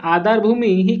ही आधारभूमी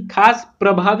ही खास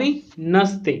प्रभावी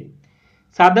नसते.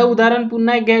 साधं उदाहरण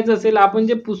पुन्हा एक घ्यायचं असेल, आपण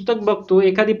जे पुस्तक बघतो,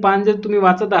 एखादी पान जर तुम्ही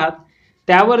वाचत आहात,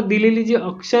 त्यावर दिलेली जी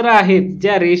अक्षरं आहेत,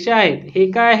 ज्या रेषा आहेत, हे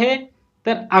काय आहे,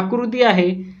 तर आकृती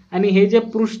आहे. आणि हे जे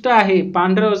पृष्ठ आहे,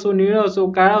 पांढरं असो, निळं असो,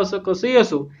 काळं असो, कसंही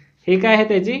असो, हे काय आहे,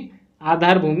 त्याची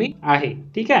आधारभूमी आहे.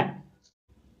 ठीक आहे.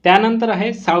 त्यानंतर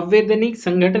आहे सांवेदनिक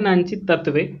संघटनांची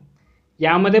तत्वे.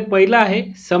 यामध्ये पहिलं आहे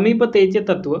समीपतेचे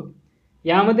तत्व.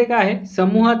 यामध्ये काय आहे,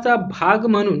 समूहाचा भाग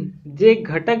म्हणून जे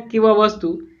घटक किंवा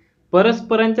वस्तू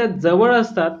परस्परांच्या जवळ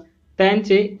असतात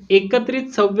त्यांचे एकत्रित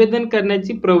संवेदन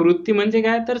करण्याची प्रवृत्ती म्हणजे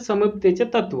काय, तर समीपतेचे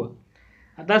तत्व.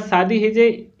 आता साधी हे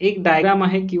जे एक डायग्राम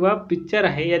आहे किंवा पिक्चर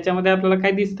आहे, याच्यामध्ये आपल्याला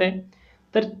काय दिसत आहे,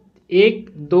 तर 1,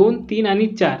 2, 3 आणि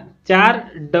 4 चार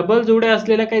डबल जोड्या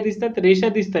असलेल्या काय दिसतात, रेषा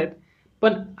दिसत आहेत.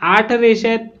 पण 8 रेषा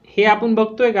आहेत हे आपण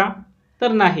बघतोय का,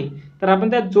 तर नाही. तर आपण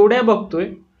त्या जोड्या बघतोय.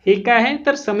 हे काय आहे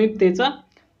तर समीपतेचं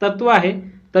तत्व आहे.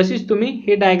 तशीच तुम्ही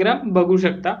हे डायग्राम बघू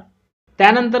शकता.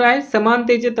 त्यानंतर आहे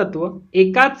समानतेचे तत्व.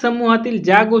 एकाच समूहातील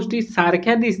ज्या गोष्टी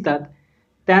सारख्या दिसतात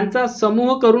त्यांचा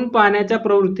समूह करून पाहण्याच्या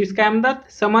प्रवृत्तीस काय म्हणतात,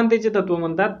 समानतेचे तत्व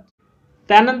म्हणतात.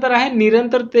 त्यानंतर आहे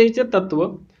निरंतरतेचे तत्व.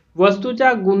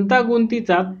 वस्तूच्या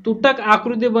गुंतागुंतीचा तुटक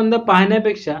आकृतीबंध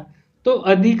पाहण्यापेक्षा तो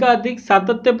अधिकाधिक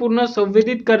सातत्यपूर्ण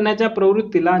संवेदित करण्याच्या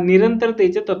प्रवृत्तीला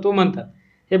निरंतरतेचे तत्व म्हणतात.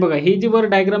 हे बघा, ही जी वर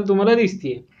डायग्राम तुम्हाला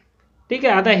दिसतीये, ठीक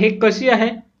आहे. आता हे कशी आहे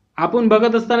आपण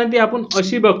बघत असताना ती आपण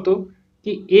अशी बघतो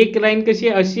की एक लाईन कशी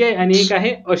आहे, अशी आहे आणि एक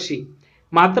आहे अशी.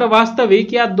 मात्र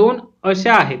वास्तविक या दोन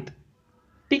अशा आहेत,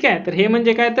 ठीक आहे. तर हे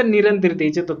म्हणजे काय तर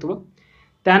निरंतरतेचे तत्व.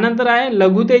 त्यानंतर आहे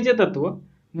लघुतेचे तत्व.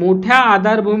 मोठ्या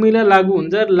आधारभूमीला लागून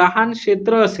जर लहान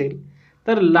क्षेत्र असेल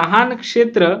तर लहान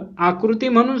क्षेत्र आकृती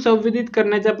म्हणून संवेदित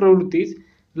करण्याच्या प्रवृत्तीस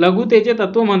लघुतेचे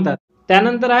तत्व म्हणतात.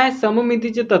 त्यानंतर आहे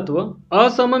सममितीचे तत्व.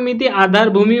 असममिती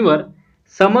आधारभूमीवर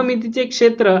सममितीचे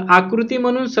क्षेत्र आकृती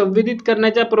म्हणून संवेदित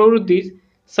करण्याच्या प्रवृत्तीस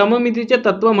सममितीचे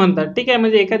तत्व म्हणतात, ठीक आहे.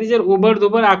 म्हणजे एखादी जर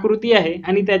उबडधुबड आकृती आहे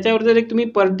आणि त्याच्यावर जर एक तुम्ही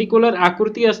पर्टिक्युलर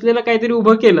आकृती असलेलं काहीतरी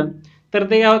उभं केलं तर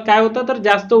ते काय होतं तर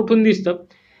जास्त उठून दिसतं.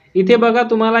 इथे बघा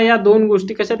तुम्हाला या दोन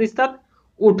गोष्टी कशा दिसतात,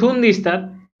 उठून दिसतात.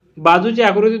 बाजूची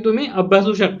आकृती तुम्ही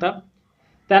अभ्यासू शकता.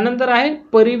 त्यानंतर आहे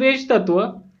परिवेश तत्व.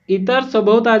 इतर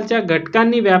सभोवतालच्या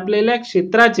घटकांनी व्यापलेल्या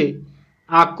क्षेत्राचे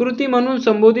आकृती म्हणून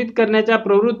संबोधित करण्याच्या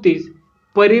प्रवृत्तीस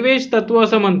परिवेश तत्व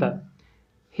असं म्हणतात.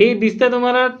 हे दिसतं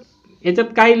तुम्हाला, याच्यात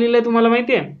काय लिहिलंय तुम्हाला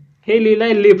माहिती आहे, हे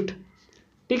लिहिलंय लिफ्ट,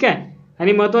 ठीक आहे.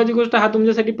 आणि महत्वाची गोष्ट, हा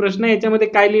तुमच्यासाठी प्रश्न आहे, याच्यामध्ये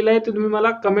काय लिहिलंय ते तुम्ही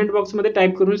मला कमेंट बॉक्समध्ये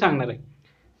टाईप करून सांगणार आहे,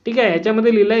 ठीक आहे.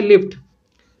 याच्यामध्ये लिहिलंय लिफ्ट,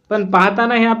 पण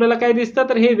पाहताना हे आपल्याला काय दिसतं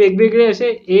तर हे वेगवेगळे असे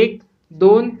 1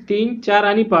 2 3 4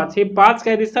 आणि 5 हे 5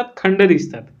 काय दिसतात, खंड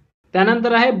दिसतात.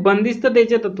 त्यानंतर आहे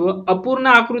बंदिस्ततेचे तत्व. अपूर्ण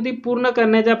आकृती पूर्ण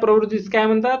करण्याच्या प्रवृत्तीस काय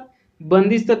म्हणतात,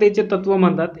 बंदिस्ततेचे तत्व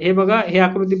म्हणतात. हे बघा, हे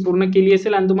आकृती पूर्ण केली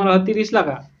असेल आणि तुम्हाला हत्ती दिसला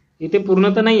का, इथे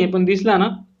पूर्ण तर नाहीये पण दिसला ना,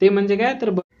 ते म्हणजे काय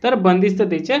तर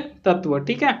बंदिस्ततेचे तत्व,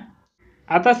 ठीक आहे.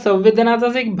 आता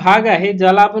संवेदनाचाच एक भाग आहे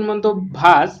ज्याला आपण म्हणतो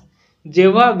भास.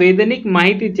 जेव्हा वेदनिक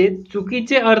माहितीचे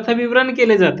चुकीचे अर्थविवरण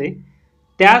केले जाते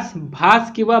त्यास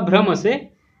भास किंवा भ्रम असे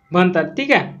म्हणतात,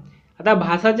 ठीक आहे. आता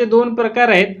भासाचे दोन प्रकार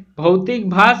आहेत, भौतिक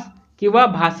भास किंवा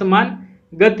भासमान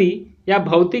गती. या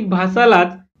भौतिक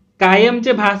भासालाच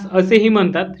कायमचे भास असेही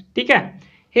म्हणतात, ठीक आहे.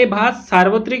 हे भास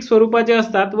सार्वत्रिक स्वरूपाचे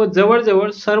असतात व जवळजवळ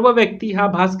सर्व व्यक्ती हा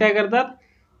भास काय करतात,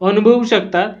 अनुभवू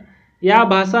शकतात. या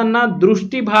भासांना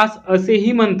दृष्टीभास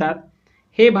असेही म्हणतात.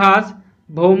 हे भास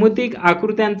भौमितिक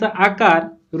आकृत्यांचा आकार,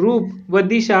 रूप व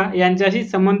दिशा यांच्याशी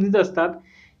संबंधित असतात.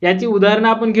 याची उदाहरणं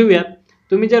आपण घेऊयात.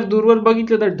 तुम्ही जर दूरवर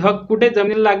बघितलं तर ढग कुठे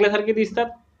जमिनीला लागल्यासारखे दिसतात,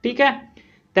 ठीक आहे.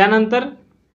 त्यानंतर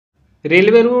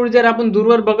रेल्वे रूळ जर आपण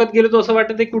दूरवर बघत गेलो तर असं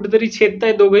वाटतं ते कुठेतरी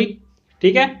छेदताय दोघंही,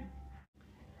 ठीक आहे.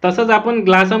 तसंच आपण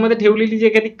ग्लासामध्ये ठेवलेली जी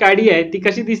एखादी काडी आहे ती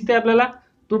कशी दिसते, आपल्याला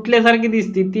तुटल्यासारखी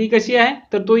दिसते. ती कशी आहे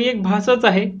तर तो एक भासच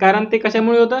आहे, कारण ते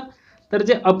कशामुळे होतं तर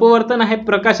जे अपवर्तन आहे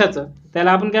प्रकाशाचं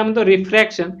त्याला आपण काय म्हणतो,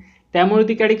 रिफ्रॅक्शन. त्यामुळे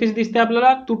ती काडी कशी दिसते,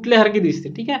 आपल्याला तुटल्यासारखी दिसते,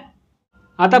 ठीक आहे.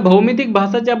 आता भौमितिक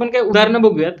भासाचे आपण काही उदाहरणं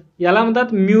बघूयात. याला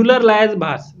म्हणतात म्युलर लायर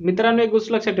भास. मित्रांनो एक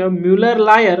गोष्ट लक्षात ठेवा, म्युलर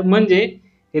लायर म्हणजे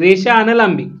रेषा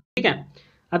अनलांबी, ठीक आहे.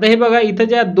 आता हे बघा, इथं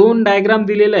ज्या दोन डायग्राम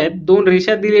दिलेल्या आहेत, दोन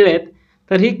रेषा दिलेल्या आहेत,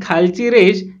 तर ही खालची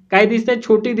रेष काय दिसते,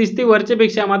 छोटी दिसते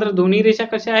वरच्यापेक्षा. मात्र दोन्ही रेषा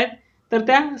कशा आहेत तर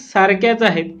त्या सारख्याच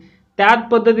आहेत. त्याच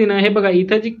पद्धतीनं हे बघा,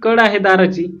 इथं जी कड आहे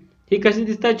दाराची ही कशी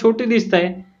दिसत आहे, छोटी दिसत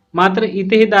आहे. मात्र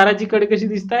इथे ही दाराची कड कशी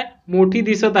दिसत आहे, मोठी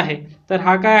दिसत आहे. तर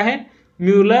हा काय आहे,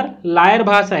 म्युलर लायर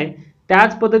भास आहे.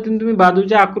 त्याच पद्धतीने तुम्ही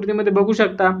बाजूच्या आकृतीमध्ये बघू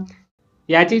शकता,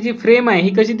 याची जी फ्रेम आहे ही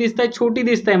कशी दिसत आहे, छोटी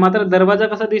दिसत आहे. मात्र दरवाजा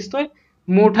कसा दिसतोय,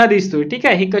 मोठा दिसतोय, ठीक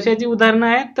आहे. ही कशाची उदाहरणं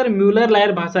आहेत तर म्युलर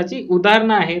लायर भासाची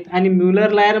उदाहरणं आहेत. आणि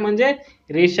म्युलर लायर म्हणजे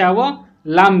रेषा व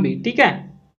लांबी, ठीक आहे.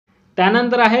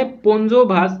 त्यानंतर आहे पोंजो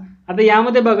भास. आता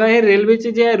यामध्ये बघा, हे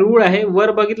रेल्वेचे जे रूळ आहे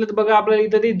वर बघितलं तर बघा आपल्याला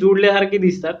इथं ती जुळल्यासारखी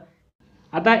दिसतात.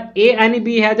 आता ए आणि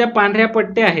बी ह्या ज्या पांढऱ्या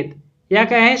पट्ट्या आहेत या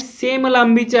काय आहे, सेम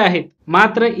लांबीच्या आहेत.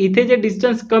 मात्र इथे जे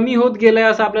डिस्टन्स कमी होत गेलंय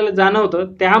असं आपल्याला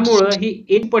जाणवतं, त्यामुळं ही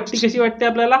एक पट्टी कशी वाटते,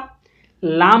 आपल्याला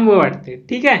लांब वाटते,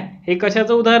 ठीक आहे. हे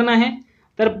कशाचं उदाहरण आहे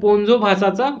तर पोंजो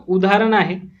भासाचं उदाहरण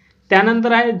आहे.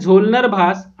 त्यानंतर आहे झोलनर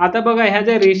भास. आता बघा, ह्या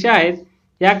ज्या रेषा आहेत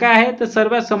या काय आहेत तर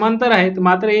सर्व समांतर आहेत.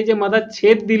 मात्र हे जे मधात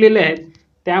छेद दिलेले आहेत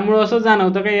त्यामुळं असं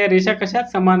जाणवतं का या रेषा कशा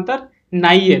समांतर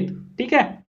नाही आहेत, ठीक आहे.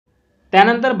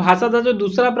 त्यानंतर भासाचा जो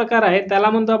दुसरा प्रकार आहे त्याला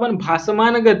म्हणतो आपण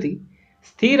भासमान गती.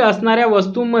 स्थिर असणाऱ्या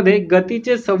वस्तूंमध्ये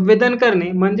गतीचे संवेदन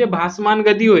करणे म्हणजे भासमान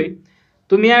गती होय.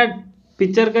 तुम्ही या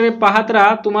पिक्चरकडे पाहत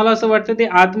राहा, तुम्हाला असं वाटतं ते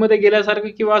आतमध्ये गेल्यासारखं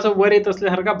किंवा असं वर येत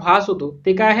असल्यासारखा भास होतो.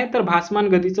 ते काय आहे तर भासमान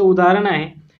गतीचं उदाहरण आहे.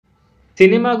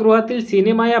 सिनेमागृहातील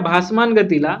सिनेमा या भासमान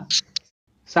गतीला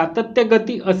सातत्य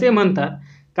गती असे म्हणतात.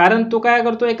 कारण तो काय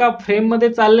करतो, एका फ्रेम मध्ये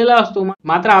चाललेला असतो,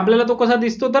 मात्र आपल्याला तो कसा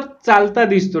दिसतो, तर चालता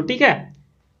दिसतो. ठीक आहे.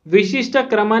 विशिष्ट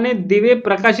क्रमाने दिवे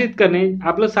प्रकाशित करणे,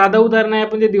 आपलं साधं उदाहरण आहे,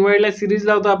 आपण जे दिवाळीला सिरीज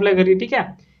लावतो आपल्या घरी. ठीक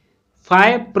आहे.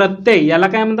 फाय प्रत्यय, याला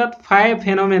काय म्हणतात, फाय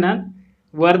फेनॉमेनॉन.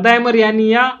 वर्धायमर यांनी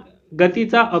या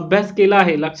गतीचा अभ्यास केला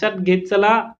आहे. लक्षात घेत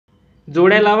चला.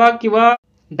 जोड्या लावा किंवा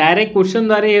डायरेक्ट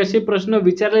क्वेश्चनद्वारे असे प्रश्न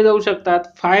विचारले जाऊ शकतात.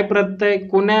 फाय प्रत्यय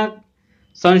कोण्या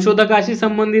संशोधकाशी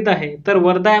संबंधित आहे, तर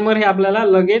वर्धायमर हे आपल्याला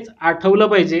लगेच आठवलं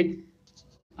पाहिजे.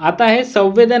 आता आहे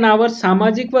संवेदनावर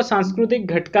सामाजिक व सांस्कृतिक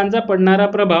घटकांचा पडणारा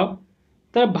प्रभाव.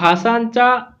 तर भाषांच्या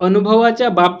अनुभवाच्या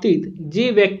बाबतीत जी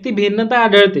व्यक्ती भिन्नता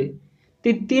आढळते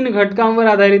ती 3 घटकांवर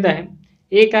आधारित आहे.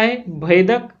 एक आहे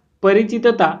भेदक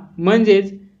परिचितता,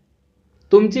 म्हणजेच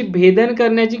तुमची भेदन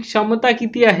करण्याची क्षमता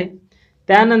किती आहे.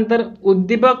 त्यानंतर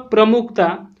उद्दीपक प्रमुखता,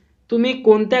 तुम्ही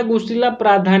कोणत्या गोष्टीला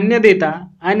प्राधान्य देता.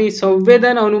 आणि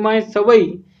संवेदन अनुमान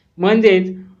सवयी,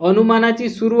 म्हणजेच अनुमानाची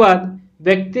सुरुवात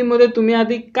व्यक्तीमध्ये तुम्ही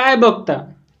आधी काय बघता.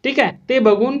 ठीक आहे, ते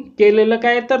बघून केलेलं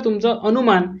काय, तर तुमचं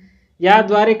अनुमान.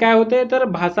 याद्वारे काय होते, तर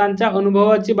भाषांच्या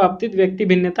अनुभवाची बाबतीत व्यक्ती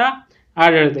भिन्नता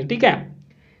आढळते. ठीक आहे.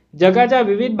 जगाच्या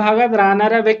विविध भागात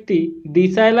राहणाऱ्या व्यक्ती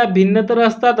दिसायला भिन्न तर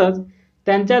असतातच,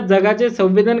 त्यांच्या जगाचे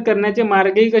संवेदन करण्याचे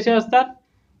मार्गही कसे असतात,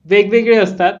 वेगवेगळे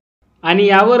असतात. आणि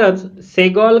यावरच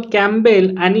सेगॉल,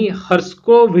 कॅम्बेल आणि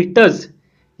हर्स्कोव्हिटज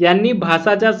यांनी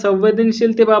भाषाच्या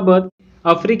संवेदनशीलतेबाबत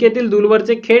आफ्रिकेतील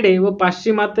दूरवरचे खेडे व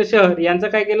पाश्चिमात्य शहर यांचा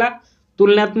काय केला,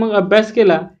 तुलनात्मक अभ्यास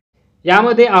केला.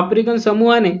 यामध्ये आफ्रिकन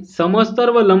समूहाने समस्तर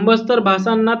व लंबस्तर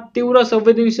भाषांना तीव्र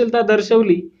संवेदनशीलता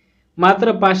दर्शवली,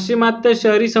 मात्र पाश्चिमात्य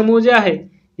शहरी समूह जे आहे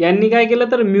यांनी काय केलं,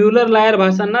 तर म्युलर लायर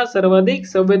भाषांना सर्वाधिक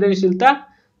संवेदनशीलता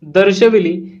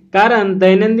दर्शविली. कारण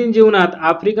दैनंदिन जीवनात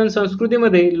आफ्रिकन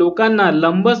संस्कृतीमध्ये लोकांना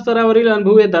लंब स्तरावरील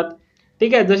अनुभव येतात.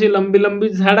 ठीक आहे, जशी लंबी लंबी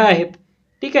झाडं आहेत.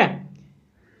 ठीक आहे.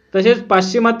 तसेच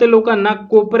पाश्चिमात्य लोकांना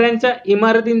कोपऱ्यांच्या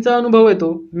इमारतींचा अनुभव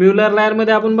येतो. म्युलर लायर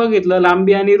मध्ये आपण बघितलं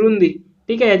लांबी आणि रुंदी.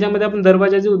 ठीक आहे, याच्यामध्ये आपण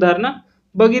दरवाजाची उदाहरणं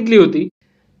बघितली होती.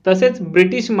 तसेच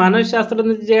ब्रिटिश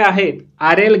मानसशास्त्रज्ञ जे आहेत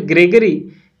RL ग्रेगरी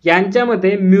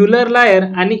यांच्यामध्ये म्युलर लायर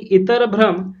आणि इतर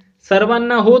भ्रम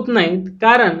सर्वांना होत नाहीत,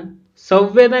 कारण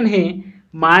संवेदन हे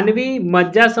मानवी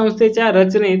मज्जासंस्थेच्या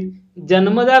रचनेत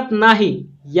जन्मजात नाही.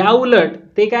 याउलट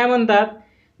ते काय म्हणतात,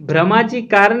 भ्रमाची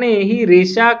कारणे ही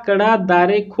रेषा, कडा,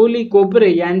 दारे, खोली,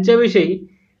 कोपरे यांच्याविषयी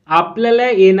आपल्याला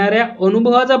येणाऱ्या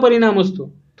अनुभवाचा परिणाम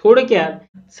असतो.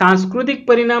 थोडक्यात सांस्कृतिक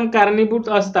परिणाम कारणीभूत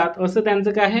असतात, असं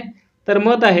त्यांचं काय आहे, तर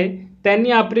मत आहे.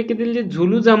 त्यांनी आफ्रिकेतील जे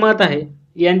झुलू जमात आहे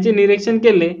यांचे निरीक्षण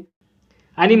केले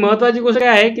आणि महत्त्वाची गोष्ट काय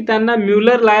आहे की त्यांना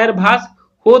म्युलर लायर भास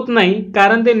होत नाही,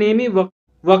 कारण ते नेहमी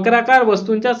वक्राकार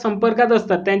वस्तूंच्या संपर्कात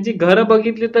असतात. त्यांची घरं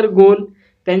बघितली तर गोल,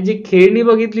 त्यांची खेळणी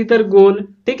बघितली तर गोल.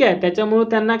 ठीक आहे, त्याच्यामुळे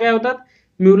त्यांना काय होतात,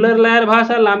 म्युलर लायर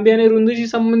भास हा लांबी आणि रुंदीशी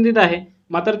संबंधित आहे,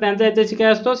 मात्र त्यांचा याच्याशी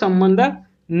काय असतो, संबंध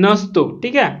नसतो.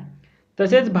 ठीक आहे.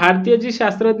 तसेच भारतीय जी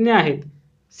शास्त्रज्ञ आहेत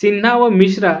सिन्हा व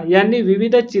मिश्रा यांनी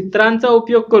विविध चित्रांचा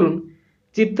उपयोग करून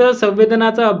चित्र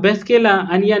संवेदनाचा अभ्यास केला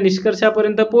आणि या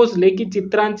निष्कर्षापर्यंत पोहोचले की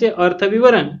चित्रांचे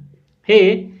अर्थविवरण हे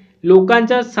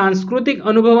लोकांच्या सांस्कृतिक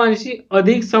अनुभवांशी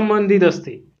अधिक संबंधित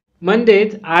असते.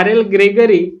 म्हणजेच RL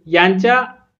ग्रेगरी यांच्या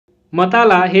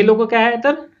मताला हे लोक काय आहे,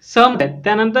 तर सहमत आहेत.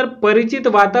 त्यानंतर परिचित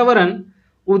वातावरण,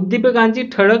 उद्दीपकांची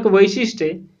ठळक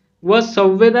वैशिष्ट्ये व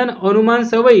संवेदन अनुमान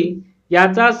सवयी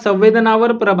याचा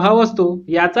संवेदनावर प्रभाव असतो.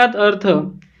 याचाच अर्थ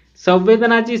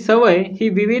संवेदनाची सवय ही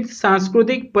विविध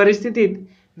सांस्कृतिक परिस्थितीत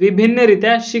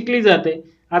विभिन्नरित्या शिकली जाते.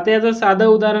 आता याचं साधं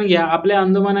उदाहरण घ्या. आपल्या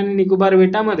अंदमान आणि निकोबार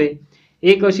बेटामध्ये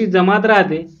एक अशी जमात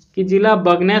राहते की जिला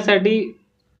बघण्यासाठी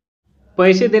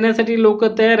पैसे देण्यासाठी लोक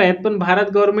तयार आहेत, पण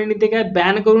भारत गव्हर्नमेंटने ते काय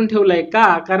बॅन करून ठेवलंय.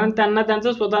 का? कारण त्यांना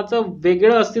त्यांचं स्वतःचं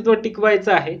वेगळं अस्तित्व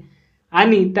टिकवायचं आहे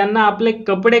आणि त्यांना आपले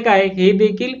कपडे काय हे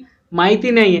देखील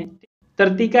माहिती नाहीये. तर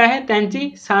ती काय आहे, त्यांची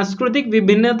सांस्कृतिक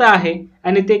विभिन्नता आहे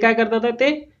आणि ते काय करतात, ते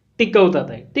टिकवतात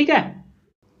आहे. ठीक आहे.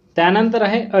 त्यानंतर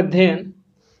आहे अध्ययन.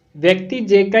 व्यक्ती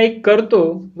जे काही करतो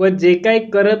व जे काही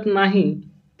करत नाही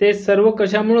ते सर्व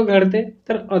कशामुळे घडते,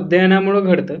 तर अध्ययनामुळे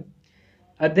घडतं.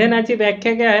 अध्ययनाची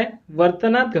व्याख्या काय आहे,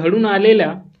 वर्तनात घडून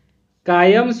आलेल्या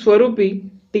कायमस्वरूपी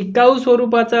टिकाऊ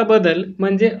स्वरूपाचा बदल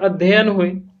म्हणजे अध्ययन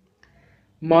होय.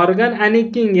 मॉर्गन आणि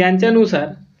किंग यांच्यानुसार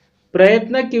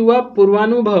प्रयत्न किंवा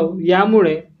पूर्वानुभव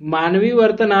यामुळे मानवी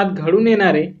वर्तनात घडून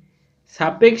येणारे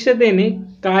सापेक्षतेने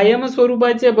कायम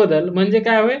स्वरूपाचे बदल म्हणजे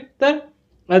काय होय, तर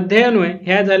अध्ययन होय.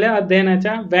 ह्या झाल्या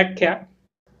अध्ययनाच्या व्याख्या.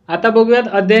 आता बघूयात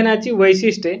अध्ययनाची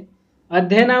वैशिष्ट्ये.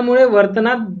 अध्ययनामुळे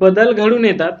वर्तनात बदल घडून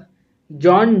येतात.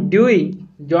 जॉन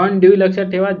ड्यूई लक्षात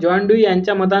ठेवा, जॉन ड्यूई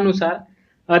यांच्या मतानुसार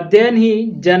अध्ययन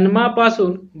ही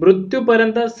जन्मापासून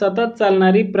मृत्यूपर्यंत सतत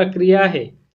चालणारी प्रक्रिया आहे.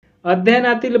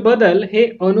 अध्ययनातील बदल हे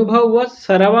अनुभव व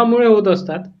सरावामुळे होत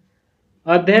असतात.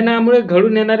 अध्ययनामुळे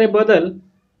घडून येणारे बदल,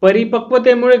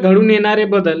 परिपक्वतेमुळे घडून येणारे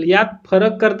बदल यात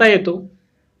फरक करता येतो.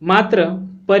 मात्र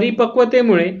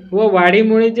परिपक्वतेमुळे व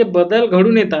वाढीमुळे जे बदल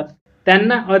घडून येतात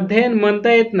त्यांना अध्ययन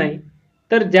म्हणता येत नाही.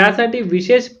 तर ज्यासाठी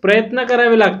विशेष प्रयत्न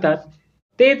करावे लागतात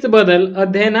तेच बदल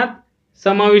अध्ययनात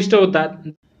समाविष्ट होतात.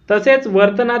 तसेच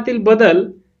वर्तनातील बदल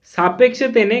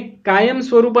सापेक्षतेने कायम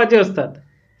स्वरूपाचे असतात.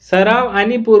 सराव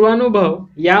आणि पूर्वानुभव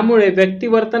यामुळे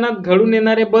व्यक्तिवर्तनात घडून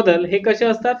येणारे बदल हे कसे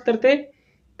असतात तर ते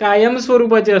कायम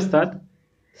स्वरूपाचे असतात.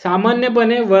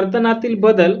 सामान्यपणे वर्तनातील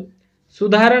बदल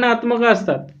सुधारणात्मक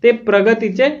असतात, ते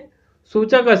प्रगतीचे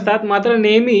सूचक असतात. मात्र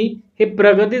नेहमी हे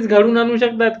प्रगतीच घडून आणू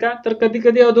शकतात का तर कधी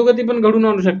कधी अधोगती पण घडून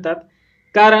आणू शकतात.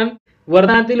 कारण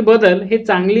वर्तनातील बदल हे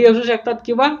चांगली असू शकतात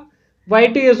किंवा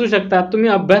वाईटही असू शकतात. तुम्ही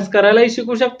अभ्यास करायलाही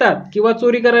शिकू शकतात किंवा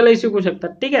चोरी करायलाही शिकू शकतात.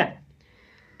 ठीक आहे.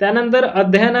 त्यानंतर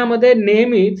अध्ययनामध्ये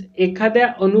नेहमीच एखाद्या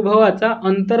अनुभवाचा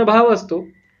अंतर्भाव असतो.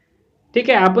 ठीक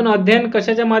आहे. आपण अध्ययन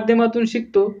कशाच्या माध्यमातून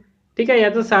शिकतो, ठीक आहे,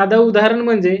 याचं साधं उदाहरण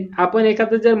म्हणजे आपण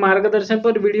एखादं जर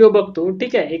मार्गदर्शनपर व्हिडिओ बघतो,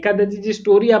 ठीक आहे, एखाद्याची जी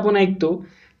स्टोरी आपण ऐकतो,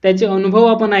 त्याचे अनुभव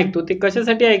आपण ऐकतो, ते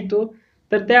कशासाठी ऐकतो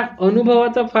तर त्या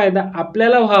अनुभवाचा फायदा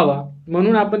आपल्याला व्हावा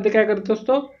म्हणून आपण ते काय करत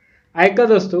असतो,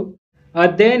 ऐकत असतो.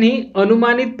 अध्ययन ही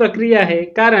अनुमानित प्रक्रिया आहे,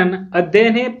 कारण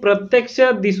अध्ययन हे प्रत्यक्ष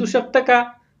दिसू शकतं का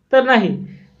तर नाही.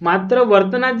 मात्र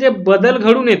वर्तनात जे बदल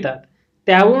घडून येतात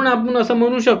त्यावरून आपण असं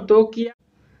म्हणू शकतो की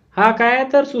हा काय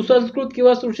तर सुसंस्कृत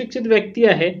किंवा सुशिक्षित व्यक्ती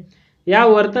आहे. या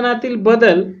वर्तनातील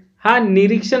बदल हा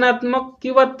निरीक्षणात्मक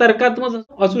किंवा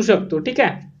तर्कात्मक असू शकतो. ठीक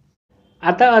आहे.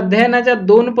 आता अध्ययनाच्या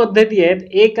दोन पद्धती आहेत.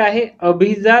 एक आहे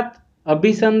अभिजात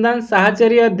अभिसंधान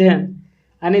साहचर्य अध्ययन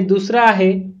आणि दुसरा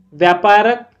आहे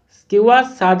व्यापारक किंवा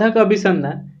साधक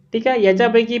अभिसंधान. ठीक आहे.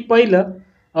 याच्यापैकी पहिलं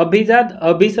अभिजात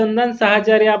अभिसंधान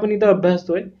साहचर्य आपण इथं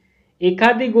अभ्यासतोय.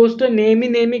 एखादी गोष्ट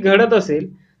नेहमी घडत असेल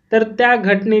तर त्या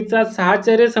घटनेचा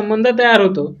साहचर्य संबंध तयार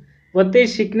होतो व ते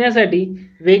शिकण्यासाठी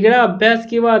वेगळा अभ्यास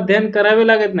किंवा अध्ययन करावे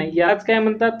लागत नाही. याच काय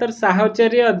म्हणतात तर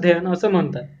साहचर्य अध्ययन असं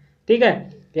म्हणतात. ठीक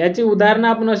आहे. याची उदाहरणं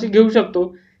आपण अशी घेऊ शकतो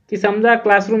की समजा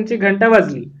क्लासरूमची घंटा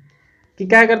वाजली की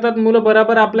काय करतात मुलं,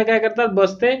 बरोबर आपलं काय करतात,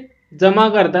 बसते जमा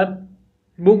करतात,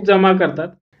 बुक जमा करतात.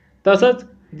 तसंच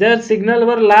जर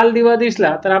सिग्नलवर लाल दिवा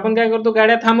दिसला तर आपण काय करतो,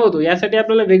 गाड्या थांबवतो. यासाठी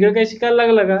आपल्याला वेगळं काही शिकायला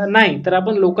लागलं का नाही, तर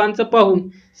आपण लोकांचं पाहून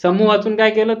समूह वाचून काय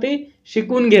केलं ते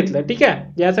शिकून घेतलं. ठीक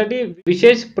आहे. यासाठी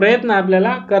विशेष प्रयत्न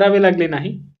आपल्याला करावे लागले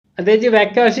नाही. त्याची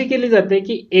व्याख्या अशी केली जाते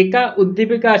की एका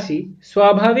उद्दीपकाशी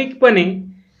स्वाभाविकपणे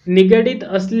निगडीत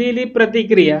असलेली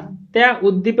प्रतिक्रिया त्या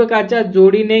उद्दीपकाच्या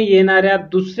जोडीने येणाऱ्या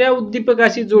दुसऱ्या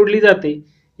उद्दीपकाशी जोडली जाते.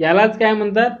 यालाच काय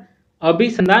म्हणतात,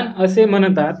 अभिसंधान असे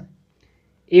म्हणतात.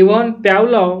 इव्हॉन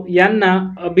पॅव्लॉव यांना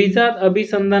अभिजात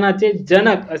अभिसंधानाचे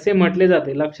जनक असे म्हटले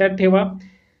जाते. लक्षात ठेवा,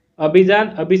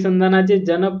 अभिजात अभिसंधानाचे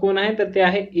जनक कोण आहे तर ते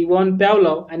आहे इव्हॉन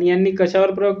पॅव्लॉव. आणि यांनी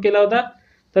कशावर प्रयोग केला होता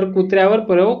तर कुत्र्यावर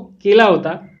प्रयोग केला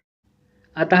होता.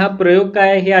 आता हा प्रयोग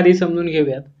काय आहे हे आधी समजून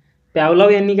घेऊयात. पॅव्लॉव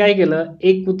यांनी काय केलं,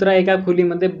 एक कुत्रा एका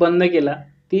खोलीमध्ये बंद केला.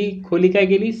 ती खोली काय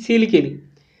केली, सील केली.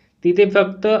 तिथे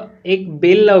फक्त एक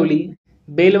बेल लावली,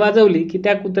 बेल वाजवली की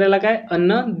त्या कुत्र्याला काय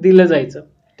अन्न दिलं जायचं.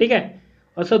 ठीक आहे.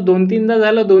 असं दोन तीनदा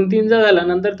झालं.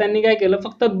 नंतर त्यांनी काय केलं,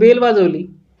 फक्त बेल वाजवली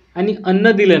आणि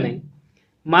अन्न दिलं नाही.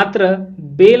 मात्र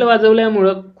बेल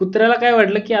वाजवल्यामुळं कुत्र्याला काय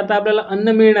वाटलं की आता आपल्याला अन्न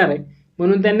मिळणार आहे,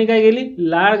 म्हणून त्यांनी काय केली,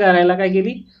 लाळ गारायला काय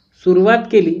केली, सुरुवात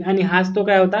केली. आणि हाच तो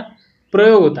काय होता,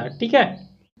 प्रयोग होता. ठीक आहे.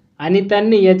 आणि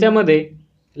त्यांनी याच्यामध्ये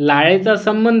लाळेचा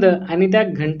संबंध आणि त्या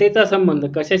घंटेचा संबंध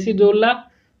कशाशी जोडला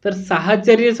तर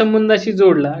साहचर्य संबंधाशी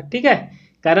जोडला. ठीक आहे.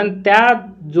 कारण त्या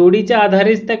जोडीच्या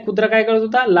आधारेच त्या कुत्रा काय करत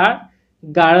होता, लाळ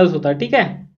गाळत होता. ठीक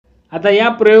आहे. आता या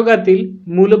प्रयोगातील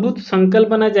मूलभूत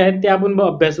संकल्पना ज्या आहेत त्या आपण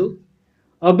अभ्यासू.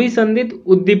 अभिसंधित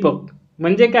उद्दीपक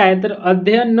म्हणजे काय तर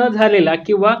अध्ययन न झालेला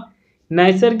किंवा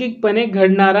नैसर्गिकपणे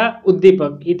घडणारा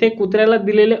उद्दीपक. इथे कुत्र्याला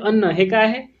दिलेले अन्न हे काय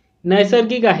आहे,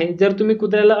 नैसर्गिक आहे. जर तुम्ही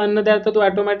कुत्र्याला अन्न द्याल तर तो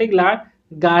ऑटोमॅटिक लाळ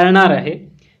गाळणार आहे.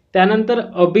 त्यानंतर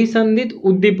अभिसंधित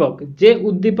उद्दीपक, जे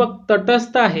उद्दीपक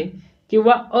तटस्थ आहे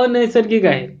किंवा अनैसर्गिक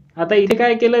आहे. आता इथे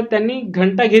काय केलं, त्यांनी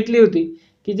घंटा घेतली होती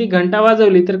की जी घंटा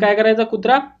वाजवली तर काय करायचा,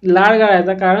 कुत्रा लाळ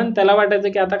गाळायचा, कारण त्याला वाटायचं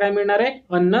की आता काय मिळणार आहे,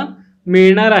 अन्न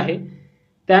मिळणार आहे.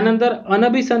 त्यानंतर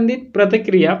अनभिसंधित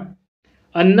प्रतिक्रिया,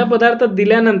 अन्न पदार्थ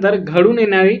दिल्यानंतर घडून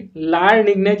येणारी लाळ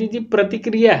निघण्याची जी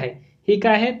प्रतिक्रिया आहे ही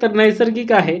काय आहे तर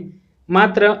नैसर्गिक आहे.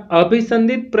 मात्र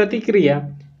अभिसंधित प्रतिक्रिया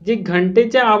जी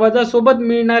घंटेच्या आवाजासोबत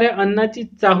मिळणाऱ्या अन्नाची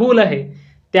चाहूल आहे,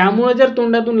 त्यामुळे जर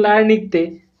तोंडातून लाळ निघते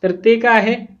तर ते काय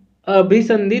आहे,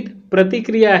 अभिसंधित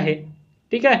प्रतिक्रिया आहे.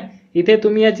 ठीक आहे. इथे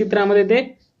तुम्ही या चित्रामध्ये ते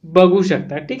बघू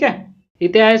शकता. ठीक आहे.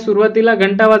 इथे आहे सुरुवातीला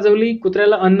घंटा वाजवली,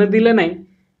 कुत्र्याला अन्न दिलं नाही,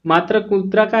 मात्र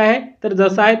कुत्रा काय आहे तर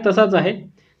जसा आहे तसाच आहे.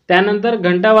 त्यानंतर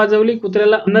घंटा वाजवली,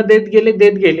 कुत्र्याला अन्न देत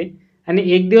गेले आणि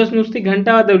एक दिवस नुसती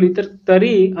घंटा वाजवली तर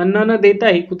तरी अन्न न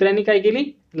देताही कुत्र्याने काय केली,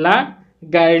 लाळ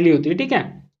गाळली होती. ठीक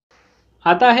आहे.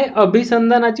 आता आहे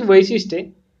अभिसंधानाची वैशिष्ट्ये.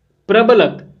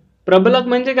 प्रबलक. प्रबलक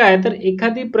म्हणजे काय, तर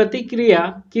एखादी प्रतिक्रिया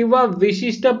किंवा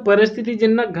विशिष्ट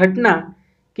परिस्थितीजन्य घटना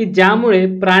की ज्यामुळे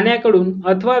प्राण्याकडून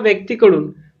अथवा व्यक्तीकडून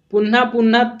पुन्हा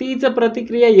पुन्हा तीच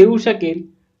प्रतिक्रिया येऊ शकेल,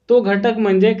 तो घटक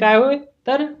म्हणजे काय होय,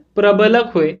 तर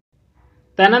प्रबलक होय.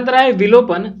 त्यानंतर आहे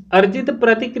विलोपन. अर्जित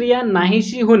प्रतिक्रिया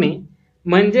नाहीशी होणे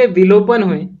म्हणजे विलोपन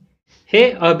होय. हे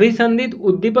अभिसंधित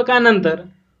उद्दीपकानंतर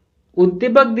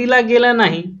उद्दीपक दिला गेला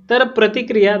नाही तर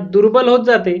प्रतिक्रिया दुर्बल होत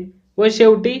जाते व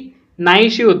शेवटी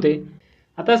नाहीशी होते.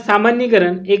 आता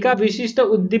सामान्यीकरण. एका विशिष्ट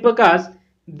उद्दीपकास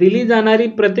दिली जाणारी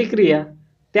प्रतिक्रिया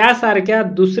त्यासारख्या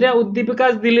दुसऱ्या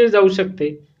उद्दीपकास दिली जाऊ शकते.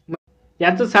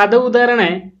 याचं साधं उदाहरण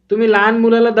आहे, तुम्ही लहान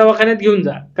मुलाला दवाखान्यात घेऊन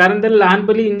जा, कारण त्याला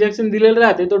लहानपणी इंजेक्शन दिलेलं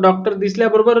राहते, तो डॉक्टर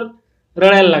दिसल्याबरोबर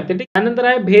रडायला लागते. त्यानंतर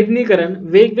आहे भेदनीकरण.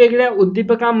 वेगवेगळ्या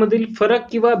उद्दीपकांमधील फरक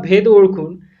किंवा भेद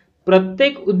ओळखून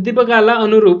प्रत्येक उद्दीपकाला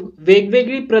अनुरूप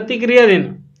वेगवेगळी प्रतिक्रिया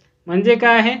देणं म्हणजे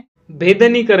काय आहे,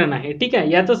 भेदनीकरण आहे. ठीक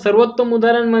आहे. याचं सर्वोत्तम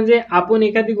उदाहरण म्हणजे आपण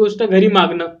एखादी गोष्ट घरी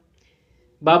मागणं.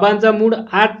 बाबांचा मूड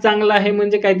आज चांगला आहे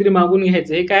म्हणजे काहीतरी मागून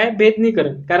घ्यायचं, हे काय,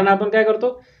 भेदनीकरण. कारण आपण काय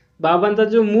करतो, बाबांचा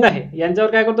जो मूड आहे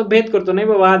यांच्यावर काय करतो, भेद करतो. नाही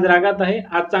बाबा आज रागात आहे,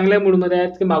 आज चांगल्या मूडमध्ये आहे,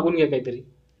 की मागून घ्या काहीतरी.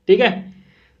 ठीक आहे.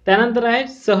 त्यानंतर आहे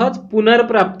सहज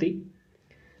पुनर्प्राप्ती.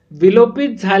 विलोपित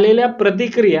झालेल्या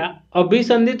प्रतिक्रिया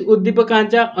अभिसंधित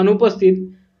उद्दीपकांच्या अनुपस्थित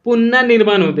पुन्हा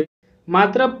निर्माण होते.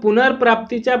 मात्र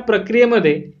पुनर्प्राप्तीच्या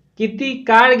प्रक्रियेमध्ये किती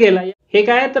काळ गेला हे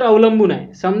काय तर अवलंबून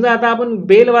आहे. समजा आता आपण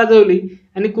बेल वाजवली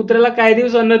आणि कुत्र्याला काही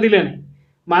दिवस अन्न दिलं नाही,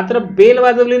 मात्र बेल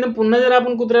वाजवली आणि पुन्हा जर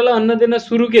आपण कुत्र्याला अन्न देणं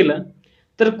सुरू केलं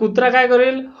तर कुत्रा काय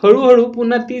करेल, हळूहळू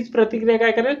पुन्हा तीच प्रतिक्रिया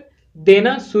काय करेल,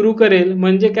 देणं सुरू करेल.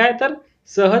 म्हणजे काय, तर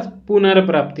सहज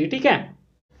पुनर्प्राप्ती. ठीक आहे.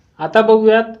 आता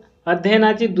बघूयात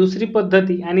अध्ययनाची दुसरी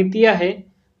पद्धती आणि ती आहे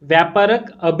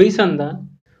व्यापारक अभिसंधान.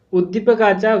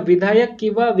 उद्दीपकाच्या विधायक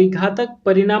किंवा विघातक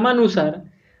परिणामानुसार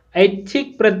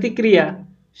ऐच्छिक प्रतिक्रिया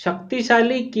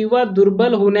शक्तिशाली किंवा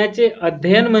दुर्बल होण्याचे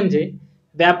अध्ययन म्हणजे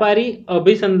व्यापारी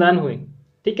अभिसंधान होय.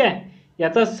 ठीक आहे.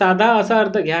 याचा साधा असा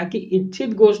अर्थ घ्या की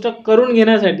इच्छित गोष्ट करून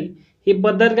घेण्यासाठी ही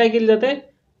पद्धत काय केली जाते,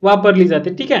 वापरली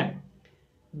जाते. ठीक आहे.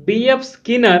 B.F.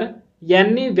 स्किनर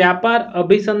यांनी व्यापार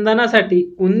अभिसंधानासाठी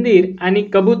उंदीर आणि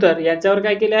कबूतर याच्यावर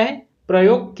काय केले आहे,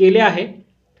 प्रयोग केले आहे.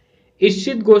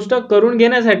 इच्छित गोष्ट करून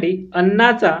घेण्यासाठी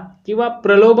अन्नाचा किंवा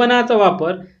प्रलोभनाचा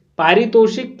वापर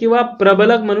पारितोषिक किंवा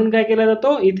प्रबलक म्हणून काय केला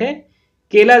जातो, इथे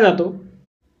केला जातो.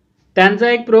 त्यांचा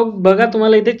एक प्रयोग बघा,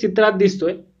 तुम्हाला इथे चित्रात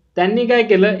दिसतोय. त्यांनी काय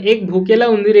केलं, एक भुकेला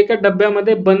उंदीर एका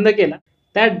डब्यामध्ये बंद केला.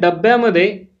 त्या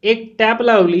डब्यामध्ये एक टॅप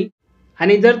लावली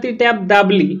आणि जर ती टॅप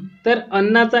दाबली तर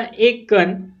अन्नाचा एक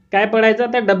कण काय पडायचा,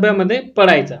 त्या डब्यामध्ये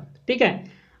पडायचा. ठीक आहे.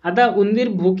 आता उंदीर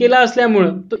भुकेला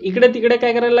असल्यामुळं तो इकडे तिकडे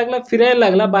काय करायला लागला, फिरायला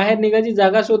लागला, बाहेर निघायची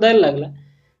जागा शोधायला लागला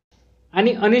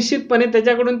आणि अनिश्चितपणे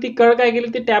त्याच्याकडून ती कळ काय गेली,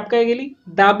 ती टॅप काय गेली,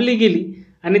 दाबली गेली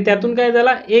आणि त्यातून काय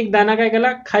झाला, एक दाणा काय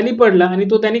केला, खाली पडला आणि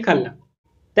तो त्यांनी खाल्ला.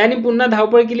 त्यांनी पुन्हा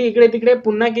धावपळ केली, इकडे तिकडे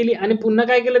पुन्हा केली आणि पुन्हा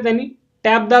काय केलं, त्यांनी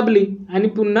टॅप दाबली आणि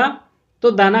पुन्हा तो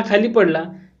दाणा खाली पडला.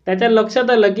 त्याच्या लक्षात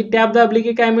आलं की टॅप दाबली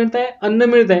की काय मिळत आहे, अन्न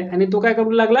मिळत आहे आणि तो काय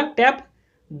करू लागला, टॅप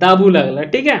दाबू लागला.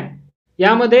 ठीक आहे.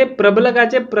 यामध्ये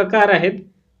प्रबलकाचे प्रकार आहेत.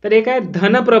 तर एक आहे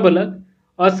धन प्रबलक.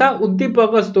 असा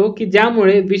उद्दीपक असतो की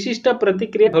ज्यामुळे विशिष्ट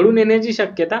प्रतिक्रिया घडून येण्याची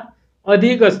शक्यता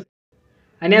अधिक असते.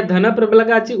 आणि या धन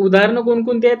प्रबलकाची उदाहरणं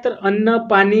कोणकोणती आहेत, तर अन्न,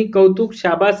 पाणी, कौतुक,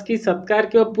 शाबासकी, सत्कार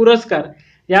किंवा पुरस्कार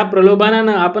या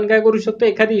प्रलोभनानं आपण काय करू शकतो,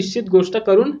 एखादी इच्छित गोष्ट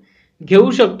करून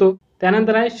घेऊ शकतो.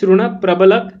 त्यानंतर आहे शृण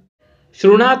प्रबलक.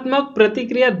 शृणात्मक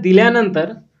प्रतिक्रिया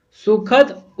दिल्यानंतर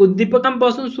सुखद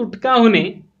उद्दीपकांपासून सुटका होणे.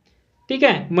 ठीक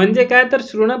आहे. म्हणजे काय, तर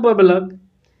शृण प्रबलक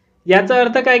याचा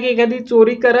अर्थ काय की एखादी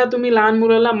चोरी करा, तुम्ही लहान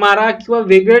मुलाला मारा किंवा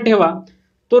वेगळं ठेवा,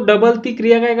 तो डबल ती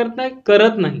क्रिया काय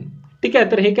करत नाही. ठीक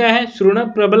आहे. तर हे काय आहे, शृण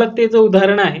प्रबलकतेचं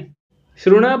उदाहरण आहे.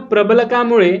 शृण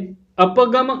प्रबलकामुळे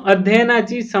अपगम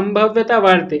अध्ययनाची संभाव्यता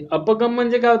वाढते. अपगम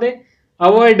म्हणजे काय होते,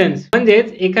 अवॉइडन्स.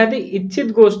 म्हणजेच एखादी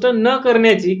इच्छित गोष्ट न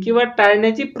करण्याची किंवा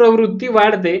टाळण्याची प्रवृत्ती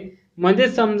वाढते. म्हणजे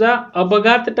समजा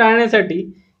अपघात टाळण्यासाठी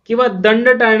किंवा दंड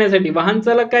टाळण्यासाठी वाहन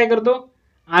चालक काय करतो,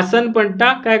 आसन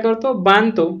पट्टा काय करतो,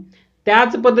 बांधतो.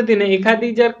 त्याच पद्धतीने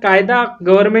एखादी जर कायदा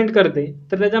गव्हर्नमेंट करते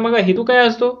तर त्याच्या मागे हेतू काय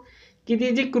असतो, की ती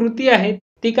जी कृती आहे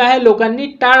ती काय लोकांनी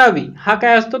टाळावी, हा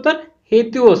काय असतो, तर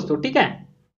हेतू असतो. ठीक आहे.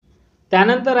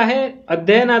 त्यानंतर आहे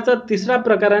अध्ययनाचा तिसरा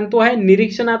प्रकार आणि तो आहे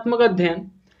निरीक्षणात्मक अध्ययन.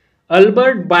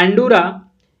 अल्बर्ट बांडुरा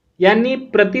यांनी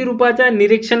प्रतिरूपाच्या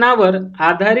निरीक्षणावर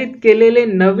आधारित केलेले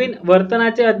नवीन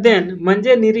वर्तनाचे अध्ययन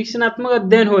म्हणजे निरीक्षणात्मक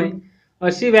अध्ययन होय,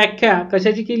 अशी व्याख्या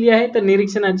कशाची केली आहे, तर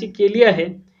निरीक्षणाची केली आहे.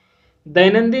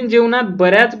 दैनंदिन जीवनात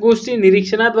बऱ्याच गोष्टी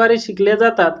निरीक्षणाद्वारे शिकल्या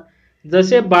जातात.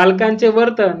 जसे बालकांचे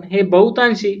वर्तन हे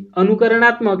बहुतांशी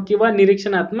अनुकरणात्मक किंवा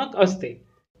निरीक्षणात्मक असते.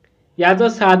 याचं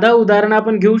साधं उदाहरण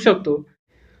आपण घेऊ शकतो.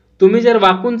 तुम्ही जर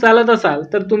वाकून चालत असाल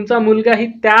तर तुमचा मुलगाही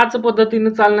त्याच पद्धतीने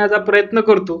चालण्याचा प्रयत्न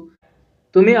करतो.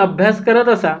 तुम्ही अभ्यास करत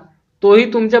असा, तोही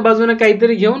तुमच्या बाजूने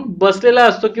काहीतरी घेऊन बसलेला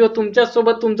असतो किंवा तुमच्या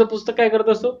सोबत तुमचं पुस्तक काय करत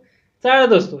असतो,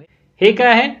 चालत असतो. हे काय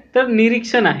आहे तर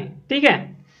निरीक्षण आहे. ठीक आहे.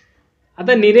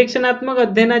 आता निरीक्षणात्मक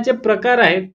अध्ययनाचे प्रकार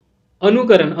आहेत.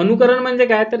 अनुकरण. अनुकरण म्हणजे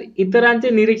काय तर इतरांचे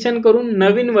निरीक्षण करून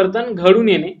नवीन वर्तन घडून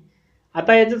येणे.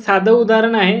 आता याचं साधं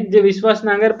उदाहरण आहे जे विश्वास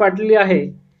नांगर पाटील आहे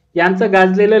यांचं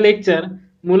गाजलेलं लेक्चर.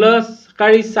 मुलं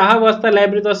सकाळी 6 वाजता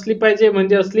लायब्ररीत असली पाहिजे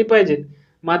म्हणजे असली पाहिजेत.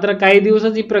 मात्र काही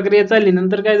दिवसच ही प्रक्रिया चालली,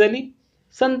 नंतर काय झाली,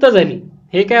 संत झाली.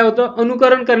 हे काय होतं,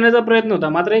 अनुकरण करण्याचा प्रयत्न होता.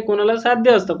 मात्र हे कोणाला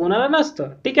साध्य असतं, कोणाला नसतं.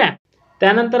 ठीक आहे.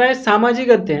 त्यानंतर आहे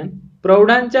सामाजिक अध्ययन.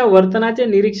 प्रौढांच्या वर्तनाचे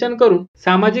निरीक्षण करून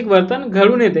सामाजिक वर्तन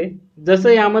घडून येते. जसं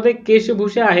यामध्ये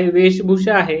केशभूषा आहे,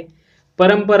 वेशभूषा आहे,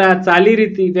 परंपरा,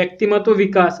 चालीरीती, व्यक्तिमत्व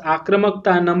विकास,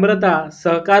 आक्रमकता, नम्रता,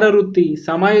 सहकार वृत्ती,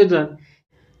 समायोजन.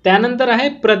 त्यानंतर आहे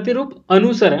प्रतिरूप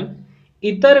अनुसरण.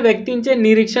 इतर व्यक्तींचे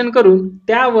निरीक्षण करून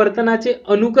त्या वर्तनाचे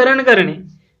अनुकरण करणे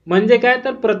म्हणजे काय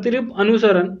तर प्रतिरूप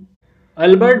अनुसरण.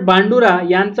 अल्बर्ट बांडुरा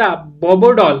यांचा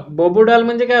बोबोडॉल. बोबोडॉल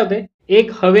म्हणजे काय होते,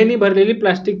 एक हवेने भरलेली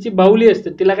प्लास्टिकची बाहुली असते,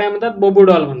 तिला काय म्हणतात,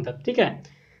 बोबोडॉल म्हणतात. ठीक आहे.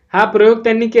 हा प्रयोग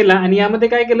त्यांनी केला आणि यामध्ये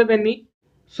काय केलं त्यांनी,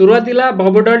 सुरुवातीला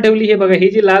बॉबोडॉल ठेवली. हे बघा, ही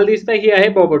जी लाल दिसते ही आहे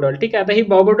बॉबोडॉल. ठीक आहे. आता ही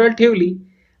बॉबोडॉल ठेवली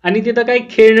आणि तिथं काही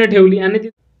खेळणं ठेवली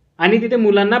आणि तिथे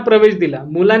मुलांना प्रवेश दिला.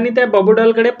 मुलांनी त्या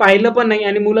बॉबोडॉलकडे पाहिलं पण नाही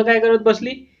आणि मुलं काय करत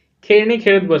बसली, खेळणी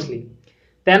खेळत बसली.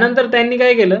 त्यानंतर त्यांनी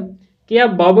काय केलं की या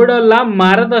बॉबोडॉलला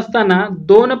मारत असताना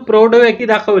 2 प्रौढ व्यक्ती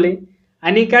दाखवले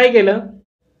आणि काय केलं,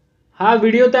 हा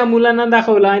व्हिडिओ त्या मुलांना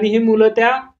दाखवला आणि ही मुलं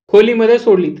त्या खोलीमध्ये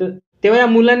सोडली. तर तेव्हा या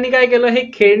मुलांनी काय केलं, हे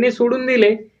खेळणे सोडून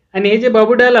दिले आणि हे जे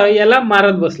बॉबोडॉल याला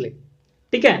मारत बसले.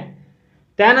 ठीक आहे.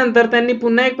 त्यानंतर त्यांनी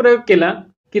पुन्हा एक प्रयोग केला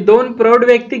की 2 प्रौढ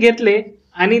व्यक्ती घेतले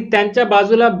आणि त्यांच्या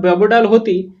बाजूला बॉबोडॉल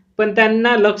होती, पण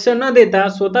त्यांना लक्ष न देता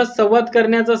स्वतः संवाद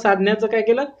करण्याचं साधण्याचं काय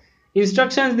केलं,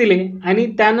 इन्स्ट्रक्शन्स दिले आणि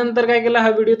त्यानंतर काय केलं, हा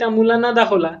व्हिडिओ त्या मुलांना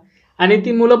दाखवला आणि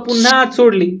ती मुलं पुन्हा आत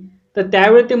सोडली. तर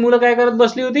त्यावेळी ती मुलं काय करत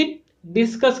बसली होती,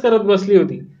 डिस्कस करत बसली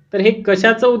होती. तर हे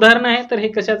कशाचं उदाहरण आहे, तर हे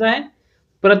कशाचं आहे,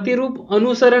 प्रतिरूप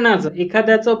अनुसरणाचं.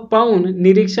 एखाद्याचं पाहून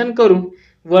निरीक्षण करून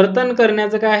वर्तन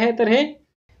करण्याचं काय आहे तर हे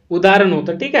उदाहरण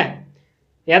होतं. ठीक आहे.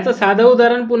 याचं साधं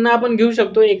उदाहरण पुन्हा आपण घेऊ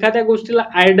शकतो. एखाद्या गोष्टीला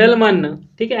आयडल मानणं,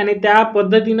 ठीक आहे, आणि त्या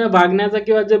पद्धतीनं वागण्याचा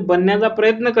किंवा जे बनण्याचा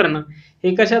प्रयत्न करणं,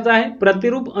 हे कशाचं आहे,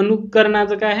 प्रतिरूप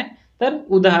अनुकरणाचं काय आहे तर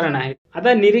उदाहरण आहे.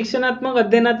 आता निरीक्षणात्मक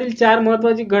अध्ययनातील 4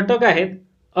 महत्त्वाचे घटक आहेत.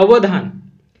 अवधान.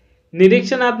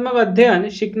 निरीक्षणात्मक अध्ययन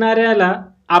शिकणाऱ्याला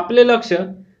आपले लक्ष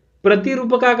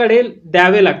प्रतिरूपकाकडे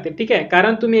द्यावे लागते. ठीक आहे.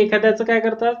 कारण तुम्ही एखाद्याचं काय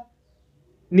करतात,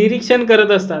 निरीक्षण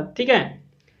करत असतात. ठीक आहे.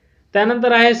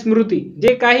 त्यानंतर आहे स्मृती.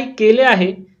 जे काही केले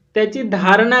आहे त्याची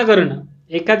धारणा करणं.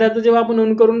 एखाद्याचं जेव्हा आपण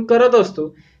अनुकरण करत असतो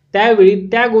त्यावेळी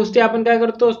त्या गोष्टी आपण काय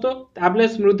करतो असतो, आपल्या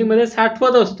स्मृतीमध्ये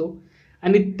साठवत असतो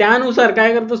आणि त्यानुसार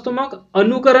काय करत असतो, मग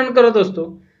अनुकरण करत असतो.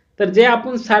 तर जे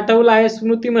आपण साठवलं आहे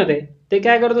स्मृतीमध्ये ते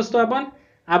काय करत असतो, आपण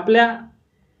आपल्या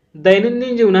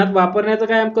दैनंदिन जीवनात वापरण्याचा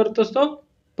काय करत असतो,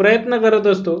 प्रयत्न करत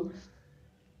असतो.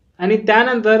 आणि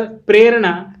त्यानंतर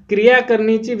प्रेरणा. क्रिया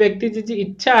करण्याची व्यक्तीची जी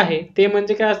इच्छा आहे ते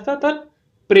म्हणजे काय असतं तर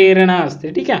प्रेरणा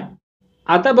असते. ठीक आहे.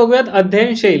 आता बघूयात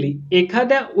अध्ययन शैली.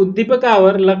 एखाद्या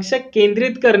उद्दीपकावर लक्ष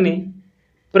केंद्रित करणे,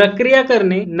 प्रक्रिया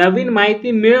करणे, नवीन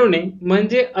माहिती मिळवणे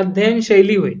म्हणजे अध्ययन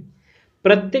शैली होय.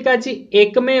 प्रत्येकाची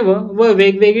एकमेव व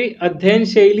वेगवेगळी अध्ययन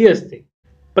शैली असते.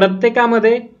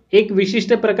 प्रत्येकामध्ये एक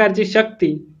विशिष्ट प्रकारची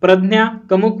शक्ती, प्रज्ञा,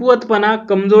 कमकुवतपणा,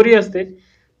 कमजोरी असते.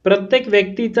 प्रत्येक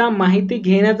व्यक्तीचा माहिती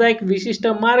घेण्याचा एक विशिष्ट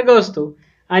मार्ग असतो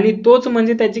आणि तोच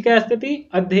म्हणजे त्याची काय असते, ती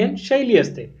अध्ययन शैली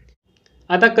असते.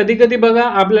 आता कधी कधी बघा,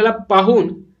 आपल्याला पाहून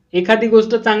एखादी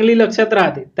गोष्ट चांगली लक्षात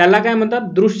राहते, त्याला काय म्हणतात,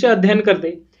 दृश्य अध्ययन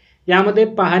करते. यामध्ये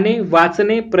पाहणे,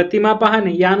 वाचणे, प्रतिमा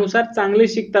पाहणे यानुसार चांगले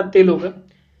शिकतात ते लोक.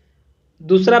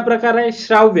 दुसरा प्रकार आहे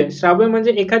श्राव्य. श्राव्य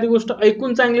म्हणजे एखादी गोष्ट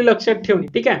ऐकून चांगली लक्षात ठेवणे.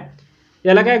 ठीक आहे.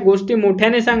 याला काय, गोष्टी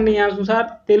मोठ्याने सांगणे यानुसार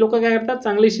ते लोक काय करतात,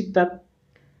 चांगले शिकतात.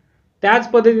 त्याच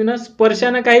पद्धतीनं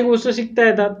स्पर्शाने काही गोष्ट शिकता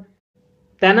येतात.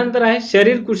 त्यानंतर आहे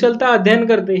शरीर कुशलता अध्ययन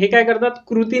करते. हे काय करतात,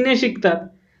 कृतीने शिकतात.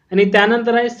 आणि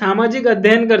त्यानंतर आहे सामाजिक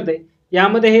अध्ययन करते.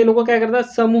 यामध्ये हे लोक काय करतात,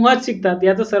 समूहात शिकतात.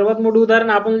 याचं सर्वात मोठं उदाहरण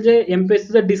आपण जे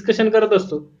एमपीएससीचं डिस्कशन करत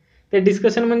असतो ते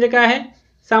डिस्कशन म्हणजे काय आहे,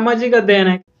 सामाजिक अध्ययन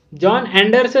आहे. जॉन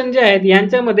अँडरसन जे आहेत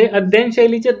यांच्यामध्ये अध्ययन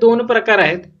शैलीचे 2 प्रकार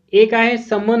आहेत. एक आहे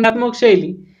संबंधात्मक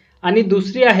शैली आणि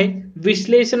दुसरी आहे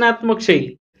विश्लेषणात्मक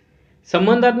शैली.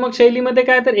 संबंधात्मक शैलीमध्ये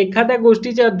काय तर एखाद्या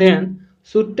गोष्टीचे अध्ययन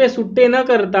सुट्टे न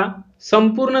करता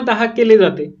संपूर्णतः केले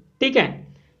जाते. ठीक आहे.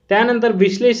 त्यानंतर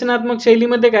विश्लेषणात्मक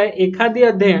शैलीमध्ये काय, एखादी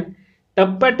अध्ययन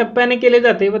टप्प्याटप्प्याने केले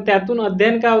जाते व त्यातून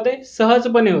अध्ययन काय होते,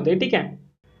 सहजपणे होते. ठीक आहे.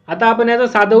 आता आपण याचं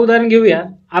साधं उदाहरण घेऊया.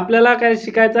 आपल्याला काय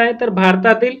शिकायचं आहे, तर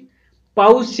भारतातील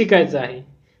पाऊस शिकायचा आहे.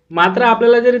 मात्र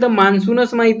आपल्याला जर इथं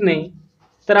मान्सूनच माहित नाही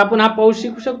तर आपण हा पाऊस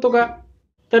शिकू शकतो का?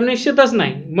 तर निश्चितच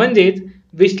नाही. म्हणजेच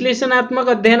विश्लेषणात्मक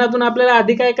अध्ययनातून आपल्याला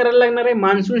आधी काय करायला लागणार आहे,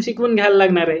 मान्सून शिकवून घ्यायला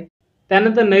लागणार आहे.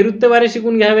 त्यानंतर नैऋत्य वारे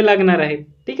शिकून घ्यावे लागणार आहेत.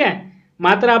 ठीक आहे.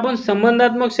 मात्र आपण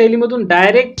संबंधात्मक शैलीमधून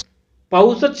डायरेक्ट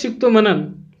पाऊसच शिकतो म्हणून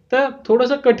तर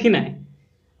थोडंसं कठीण आहे.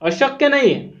 अशक्य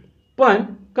नाहीये, पण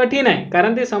कठीण आहे,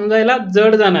 कारण ते समजायला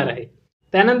जड जाणार आहे.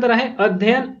 त्यानंतर आहे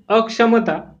अध्ययन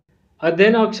अक्षमता.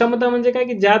 अध्ययन अक्षमता म्हणजे काय,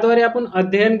 की ज्याद्वारे आपण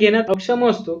अध्ययन घेण्यात अक्षम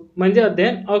असतो, म्हणजे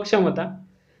अध्ययन अक्षमता.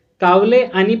 कावले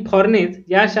आणि फॉर्नेज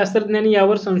या शास्त्रज्ञांनी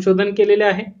यावर संशोधन केलेले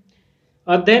आहे.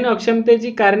 अध्ययन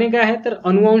अक्षमतेची कारणे काय आहे, तर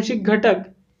अनुवांशिक घटक,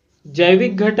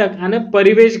 जैविक घटक आणि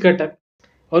परिवेश घटक.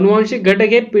 अनुवांशिक घटक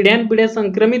हे पिढ्यानपिढ्या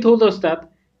संक्रमित होत असतात.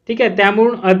 ठीक आहे,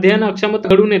 त्यामुळे अध्ययन अक्षमता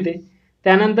घडून येते.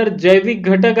 त्यानंतर जैविक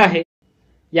घटक आहे,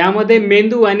 यामध्ये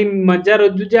मेंदू आणि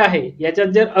मज्जारज्जू जे आहे याच्यात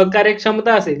जर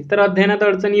अकार्यक्षमता असेल तर अध्ययनात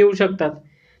अडचणी येऊ शकतात.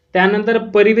 त्यानंतर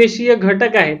परिवेशीय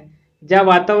घटक आहेत, ज्या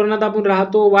वातावरणात आपण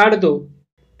राहतो, वाढतो,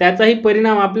 त्याचाही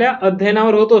परिणाम आपल्या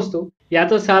अध्ययनावर होत असतो.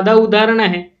 याचं साधं उदाहरण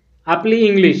आहे आपली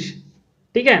इंग्लिश.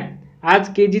 ठीक आहे, आज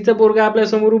केजीचं पोरगा आपल्या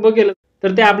समोर उभं केलं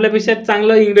तर ते आपल्यापेक्षा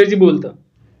चांगलं इंग्रजी बोलतं.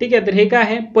 ठीक आहे, तर हे काय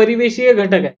आहे, परिवेशीय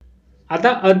घटक आहे. आता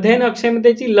अध्ययन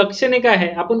अक्षमतेची लक्षणे काय आहे,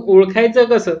 आपण ओळखायचं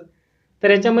कसं, तर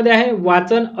याच्यामध्ये आहे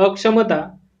वाचन अक्षमता,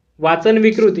 वाचन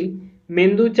विकृती.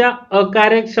 मेंदूच्या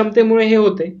अकार्यक्षमतेमुळे हे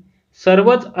होते.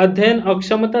 सर्वच अध्ययन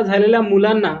अक्षमता झालेल्या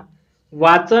मुलांना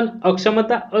वाचन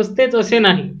अक्षमता असतेच असे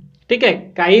नाही. ठीक आहे,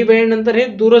 काही वेळेनंतर हे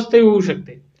दुरुस्तही होऊ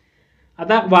शकते.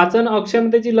 आता वाचन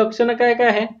अक्षमतेची लक्षणं काय काय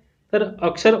आहे, तर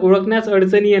अक्षर ओळखण्यास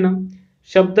अडचणी येणं,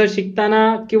 शब्द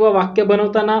शिकताना किंवा वाक्य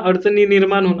बनवताना अडचणी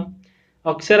निर्माण होणं,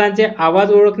 अक्षरांचे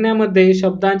आवाज ओळखण्यामध्ये,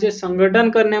 शब्दांचे संघटन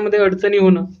करण्यामध्ये अडचणी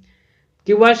होणं,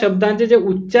 किंवा शब्दांचे जे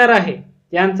उच्चार आहे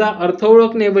यांचा अर्थ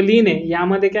ओळखणे व लिहिणे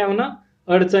यामध्ये काय होणं,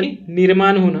 अडचणी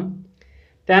निर्माण होणं.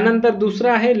 त्यानंतर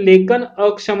दुसरं आहे लेखन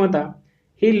अक्षमता.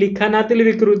 ही लिखाणातील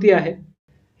विकृती आहे.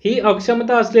 ही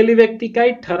अक्षमता असलेली व्यक्ती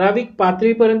काही ठराविक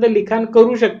पातळीपर्यंत लिखाण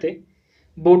करू शकते.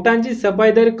 बोटांची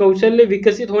सफाईदार कौशल्य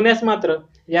विकसित होण्यास मात्र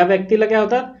या व्यक्तीला काय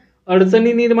होतात,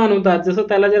 अडचणी निर्माण होतात. जसं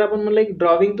त्याला जर आपण म्हणलं एक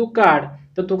ड्रॉइंग तू काढ,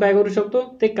 तर तो काय करू शकतो,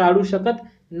 ते काढू शकत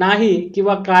नाही,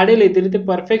 किंवा काढेल तरी ते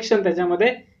परफेक्शन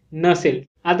त्याच्यामध्ये नसेल.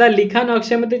 आता लिखाण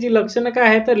अक्षमतेची लक्षणं काय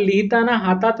आहे, तर लिहिताना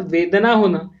हातात वेदना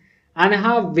होणं, आणि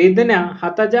हा वेदना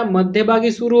हाताच्या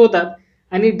मध्यभागी सुरू होतात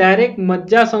आणि डायरेक्ट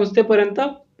मज्जा संस्थेपर्यंत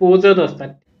पोहोचत असतात.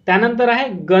 त्यानंतर आहे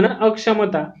गणन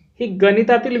अक्षमता. ही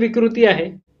गणितातील विकृती आहे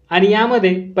आणि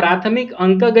यामध्ये प्राथमिक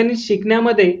अंकगणित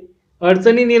शिकण्यामध्ये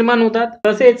अडचणी निर्माण होतात,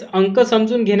 तसेच अंक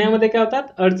समजून घेण्यामध्ये काय होतात,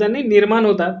 अडचणी निर्माण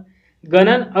होतात.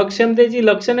 गणन अक्षमतेची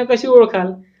लक्षणं कशी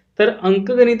ओळखाल, तर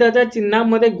अंकगणिताच्या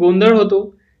चिन्हांमध्ये गोंधळ होतो.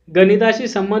 गणिताशी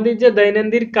संबंधित जे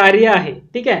दैनंदिन कार्य आहे,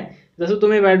 ठीक आहे, जसं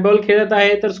तुम्ही बॅट बॉल खेळत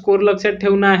आहे तर स्कोर लक्षात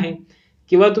ठेवणं आहे,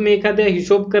 किंवा तुम्ही एखाद्या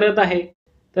हिशोब करत आहे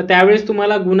तर त्यावेळेस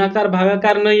तुम्हाला गुणाकार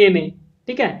भागाकार न येणे.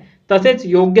 ठीक आहे, तसेच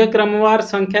योग्य क्रमवार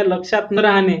संख्या लक्षात न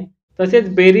राहणे, तसेच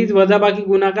बेरीज वजाबाकी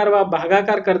गुणाकार व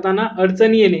भागाकार करताना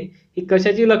अडचणी येणे, ही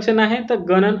कशाची लक्षणं आहे, तर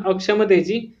गणन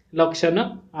अक्षमतेची लक्षणं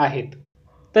आहेत.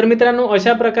 तर मित्रांनो,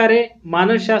 अशा प्रकारे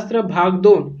मानसशास्त्र भाग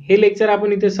 2 हे लेक्चर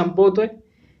आपण इथे संपवतोय.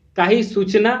 काही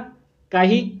सूचना,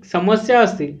 काही समस्या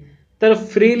असतील तर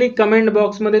फ्रीली कमेंट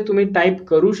बॉक्समध्ये तुम्ही टाईप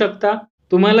करू शकता.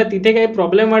 तुम्हाला तिथे काही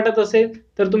प्रॉब्लेम वाटत असेल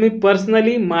तर तुम्ही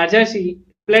पर्सनली माझ्याशी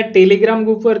आपल्या टेलिग्राम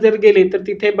ग्रुपवर जर गेले तर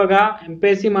तिथे बघा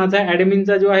एमपीएससी माझा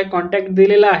ॲडमिनचा जो आहे कॉन्टॅक्ट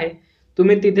दिलेला आहे,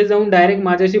 तुम्ही तिथे जाऊन डायरेक्ट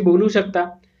माझ्याशी बोलू शकता.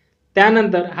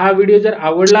 त्यानंतर हा व्हिडिओ जर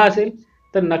आवडला असेल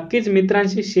तर नक्कीच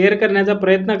मित्रांशी शेअर करण्याचा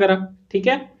प्रयत्न करा. ठीक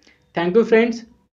आहे, थँक्यू फ्रेंड्स.